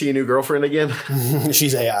 Grandma, let me see your new girlfriend again.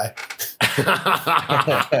 She's AI.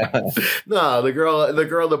 No,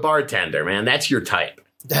 the bartender, man. That's your type.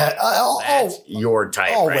 That's your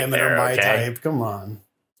type. All right women there, are my type. Come on.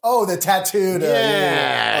 Oh, the tattooed.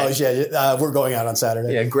 Yeah. Oh, yeah. We're going out on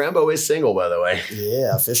Saturday. Yeah, Grambo is single, by the way.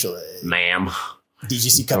 Yeah, officially. Ma'am.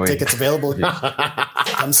 DGC Cup tickets available.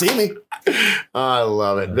 Come see me. I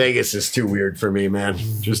love it. Vegas is too weird for me, man.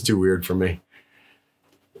 Just too weird for me.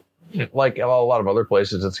 Like a lot of other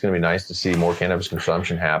places, it's going to be nice to see more cannabis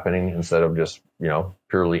consumption happening instead of just,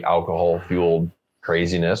 purely alcohol-fueled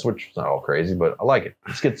craziness, which is not all crazy, but I like it.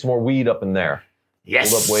 Let's get some more weed up in there. Yes.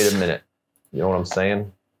 Hold up, wait a minute. You know what I'm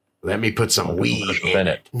saying? Let me put some weed in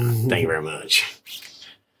it. Thank you very much.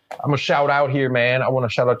 I'm going to shout out here, man. I want to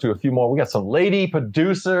shout out to a few more. We got some lady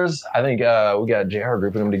producers. I think we got JR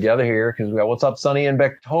grouping them together here because we got What's Up, Sunny in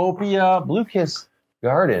Bectopia, Blue Kiss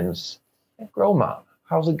Gardens, and Grow Mom.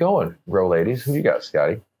 How's it going, Grow Ladies? Who you got,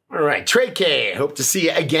 Scotty? All right, Trey K. Hope to see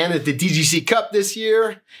you again at the DGC Cup this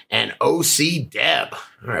year. And OC Deb.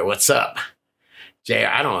 All right, what's up? JR,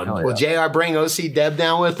 I don't know. Will JR bring OC Deb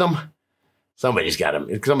down with him? Somebody's got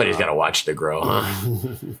to watch the grow, huh?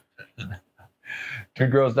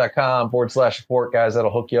 TreeGrows.com/support, guys.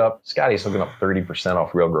 That'll hook you up. Scotty's hooking up 30%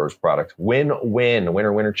 off Real Growers products.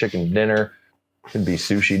 Winner chicken dinner. Can be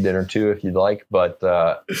sushi dinner too if you'd like, but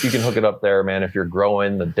you can hook it up there, man. If you're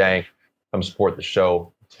growing the dank, come support the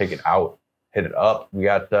show. Take it out, hit it up. We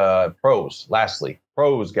got pros. Lastly,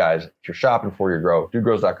 pros, guys. If you're shopping for your grow,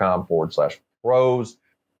 dudegrows.com/pros.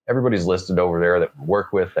 Everybody's listed over there that we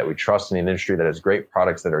work with, that we trust in the industry, that has great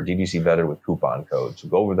products that are DDC vetted with coupon codes. So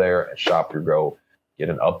go over there and shop your grow, get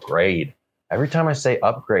an upgrade. Every time I say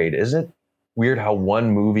upgrade, isn't it weird how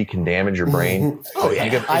one movie can damage your brain? Oh, yeah.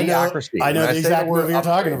 Think of Idiocracy. I know the exact movie you're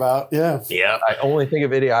talking about. Yeah. Yeah. I only think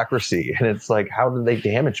of Idiocracy, and it's like, how did they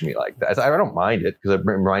damage me like that? I don't mind it because it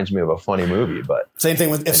reminds me of a funny movie, but Same thing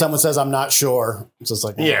with if someone says I'm not sure. It's just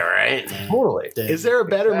like, Yeah, right. totally. Is there a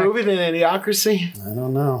better movie than Idiocracy? I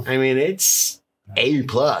don't know. I mean, it's A+,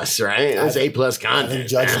 right? It's A+ I think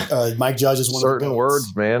content. Mike Judge is one Certain of the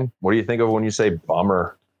words, man. What do you think of when you say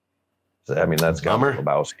bummer? I mean, that's Bummer?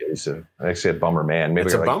 Lebowski. So I say bummer, man. Maybe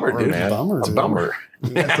It's a you're bummer, dude. man. Bummer, A dude. bummer.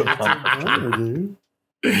 dude.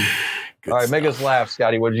 Good All right, make stuff. us laugh,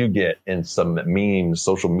 Scotty. What did you get in some memes,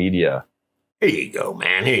 social media? Here you go,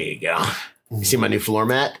 man. Here you go. You see my new floor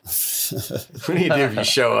mat? What do you do if you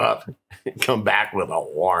show up and come back with a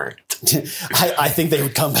warrant? I think they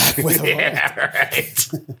would come back with a Yeah, right.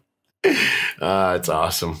 It's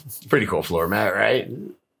awesome. Pretty cool floor mat, right?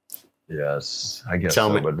 Yes, I guess Tell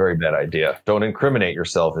so, me- but very bad idea. Don't incriminate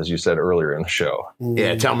yourself, as you said earlier in the show.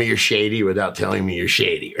 Yeah, tell me you're shady without telling me you're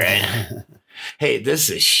shady, right? Hey, this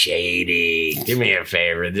is shady. Do me a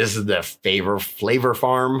favor. This is the Flavor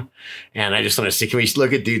Farm. And I just want to see, can we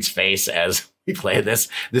look at dude's face as we play this?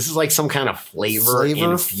 This is like some kind of flavor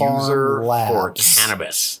Flavor infuser Farm Labs. for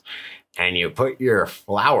cannabis. And you put your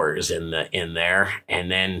flowers in there,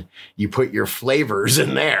 and then you put your flavors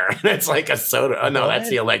in there. And it's like a soda. Oh, no, that's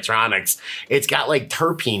the electronics. It's got like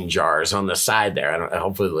terpene jars on the side there.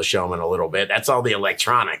 Hopefully they'll show them in a little bit. That's all the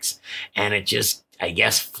electronics. And it just, I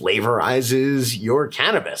guess, flavorizes your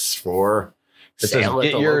cannabis for sale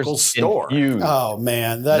at the local store. infused. Oh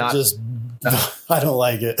man, that Not- just I don't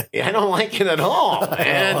like it. Yeah, I don't like it at all,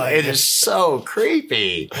 man. like It it. is so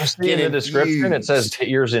creepy. In the description, it says get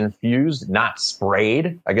yours infused, not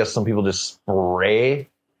sprayed. I guess some people just spray.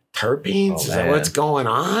 terpenes. Oh, Is that man. what's going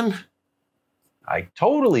on?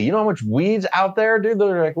 You know how much weeds out there, dude?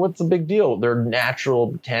 They're like, what's the big deal? They're natural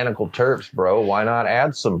botanical terps, bro. Why not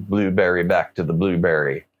add some blueberry back to the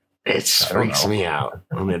blueberry? It I don't freaks know. me out.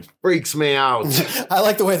 It freaks me out. I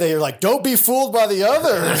like the way that you're like, don't be fooled by the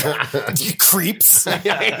other. You creeps.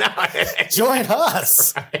 I Join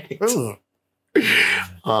us. know.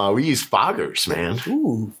 Ooh. We use foggers, man.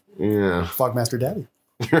 Ooh. Yeah. Fogmaster Daddy.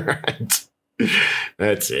 Right.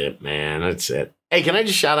 That's it, man. That's it. Hey, can I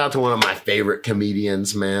just shout out to one of my favorite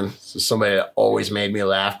comedians, man? So somebody that always made me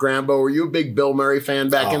laugh. Grambo, were you a big Bill Murray fan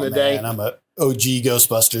back in the day? I'm a OG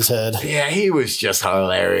Ghostbusters head. Yeah, he was just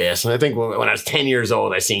hilarious. And I think when I was 10 years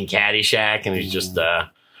old, I seen Caddyshack, and he's just,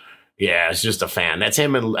 it's just a fan. That's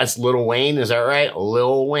him, and that's Lil Wayne. Is that right?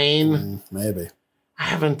 Lil Wayne? Maybe. I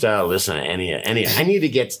haven't listened to any. I need to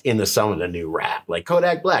get into some of the new rap. Like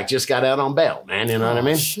Kodak Black just got out on bail, man. You know what I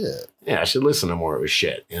mean? Shit. Yeah, I should listen to more of his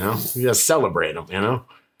shit. You know, you just celebrate him. You know.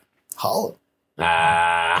 Holla.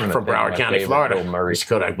 I'm from think Broward my County, favorite Florida. Bill Murray. It's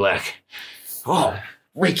Kodak Black. Oh,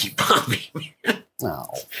 Ricky Bobby. No.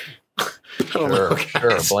 I don't know, Sure.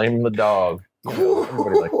 guys. Blame the dog. Ooh.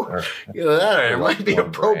 Everybody likes her. You know, there might be a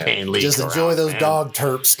One brand. propane leak. Just enjoy around, those man. dog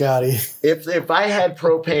terps, Scotty. If I had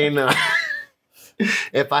propane,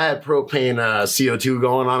 if I had propane CO2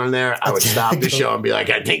 going on in there, I would stop the show and be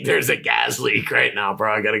like, I think there's a gas leak right now,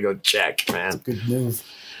 bro. I got to go check, man. Good move.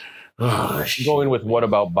 Oh, Going with what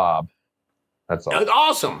about Bob? That's all.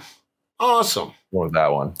 awesome. Awesome. Going with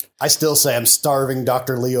that one. I still say I'm starving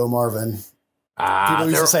Dr. Leo Marvin. People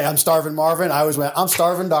used to say I'm starving Marvin. I always went, I'm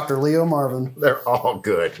starving Dr. Leo Marvin. they're all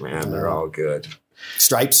good, man. They're all good.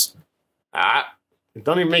 Stripes.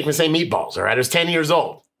 Don't even make me say meatballs, all right? I was 10 years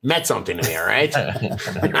old. Meant something to me, all right?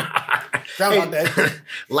 Groundhog Day.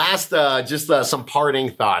 Last, some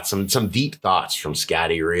parting thoughts, some deep thoughts from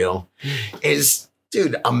Scotty Reel is,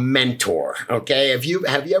 dude, a mentor. Okay, have you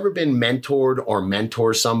ever been mentored or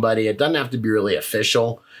mentor somebody? It doesn't have to be really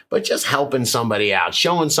official, but just helping somebody out,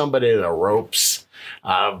 showing somebody the ropes.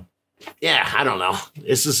 Yeah, I don't know.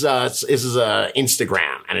 This is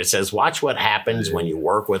Instagram, and it says, "Watch what happens when you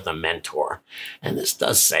work with a mentor," and this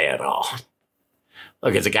does say it all.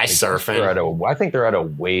 Look, it's a guy surfing. I think they're at a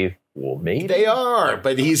wave pool. Maybe They are,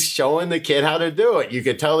 but he's showing the kid how to do it. You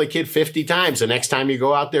could tell the kid 50 times, the next time you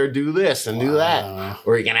go out there, do this and do that.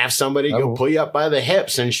 Or you can have somebody go pull you up by the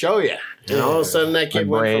hips and show you. And all of a sudden that My kid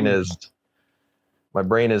brain went from, is My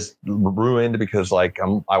brain is ruined because like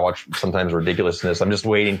I watch sometimes ridiculousness. I'm just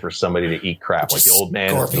waiting for somebody to eat crap, like the old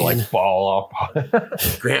man is to like fall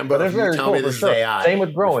off. Grandpa, if you tell me this is AI. Same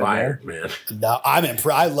with growing, fired, man. No, I'm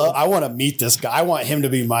impressed. I want to meet this guy. I want him to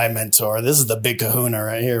be my mentor. This is the big kahuna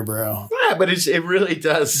right here, bro. Yeah, but it really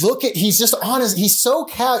does. Look at, he's just honest. He's so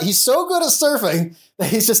he's so good at surfing that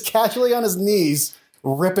he's just casually on his knees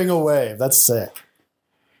ripping a wave. That's sick.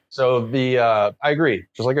 So I agree.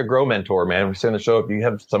 Just like a grow mentor, man. We say on the show, if you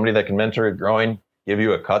have somebody that can mentor it growing, give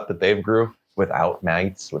you a cut that they've grew without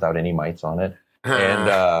any mites on it,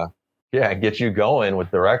 and get you going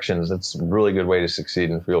with directions. It's a really good way to succeed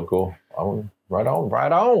and feel cool. Right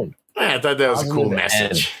on. I thought that was a cool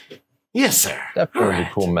message. Yes, sir. Definitely a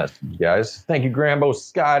cool message, guys. Thank you, Grambo,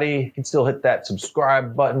 Scotty. You can still hit that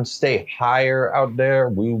subscribe button. Stay higher out there.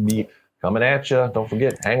 We'll be coming at you. Don't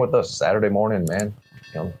forget, hang with us Saturday morning, man.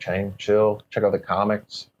 Chill, check out the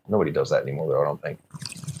comics. Nobody does that anymore, though, I don't think.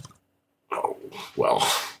 Oh, well,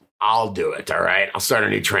 I'll do it, all right? I'll start a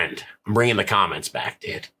new trend. I'm bringing the comments back,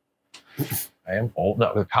 dude. I am old.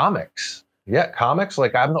 No, the comics. Yeah, comics.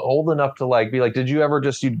 Like, I'm old enough to, like, be like, did you ever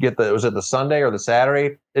you'd get was it the Sunday or the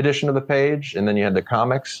Saturday edition of the page? And then you had the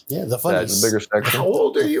comics? Yeah, the funnies. The bigger section. How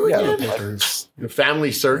old are you again? The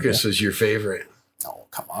Family Circus is your favorite. Oh,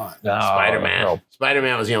 come on. No, Spider-Man. no.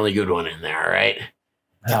 Spider-Man was the only good one in there, all right?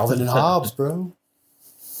 Calvin and Hobbes, bro.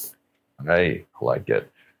 Hey, I like it.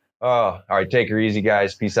 All right, take her easy,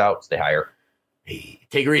 guys. Peace out. Stay higher. Hey,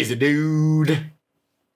 take her easy, dude.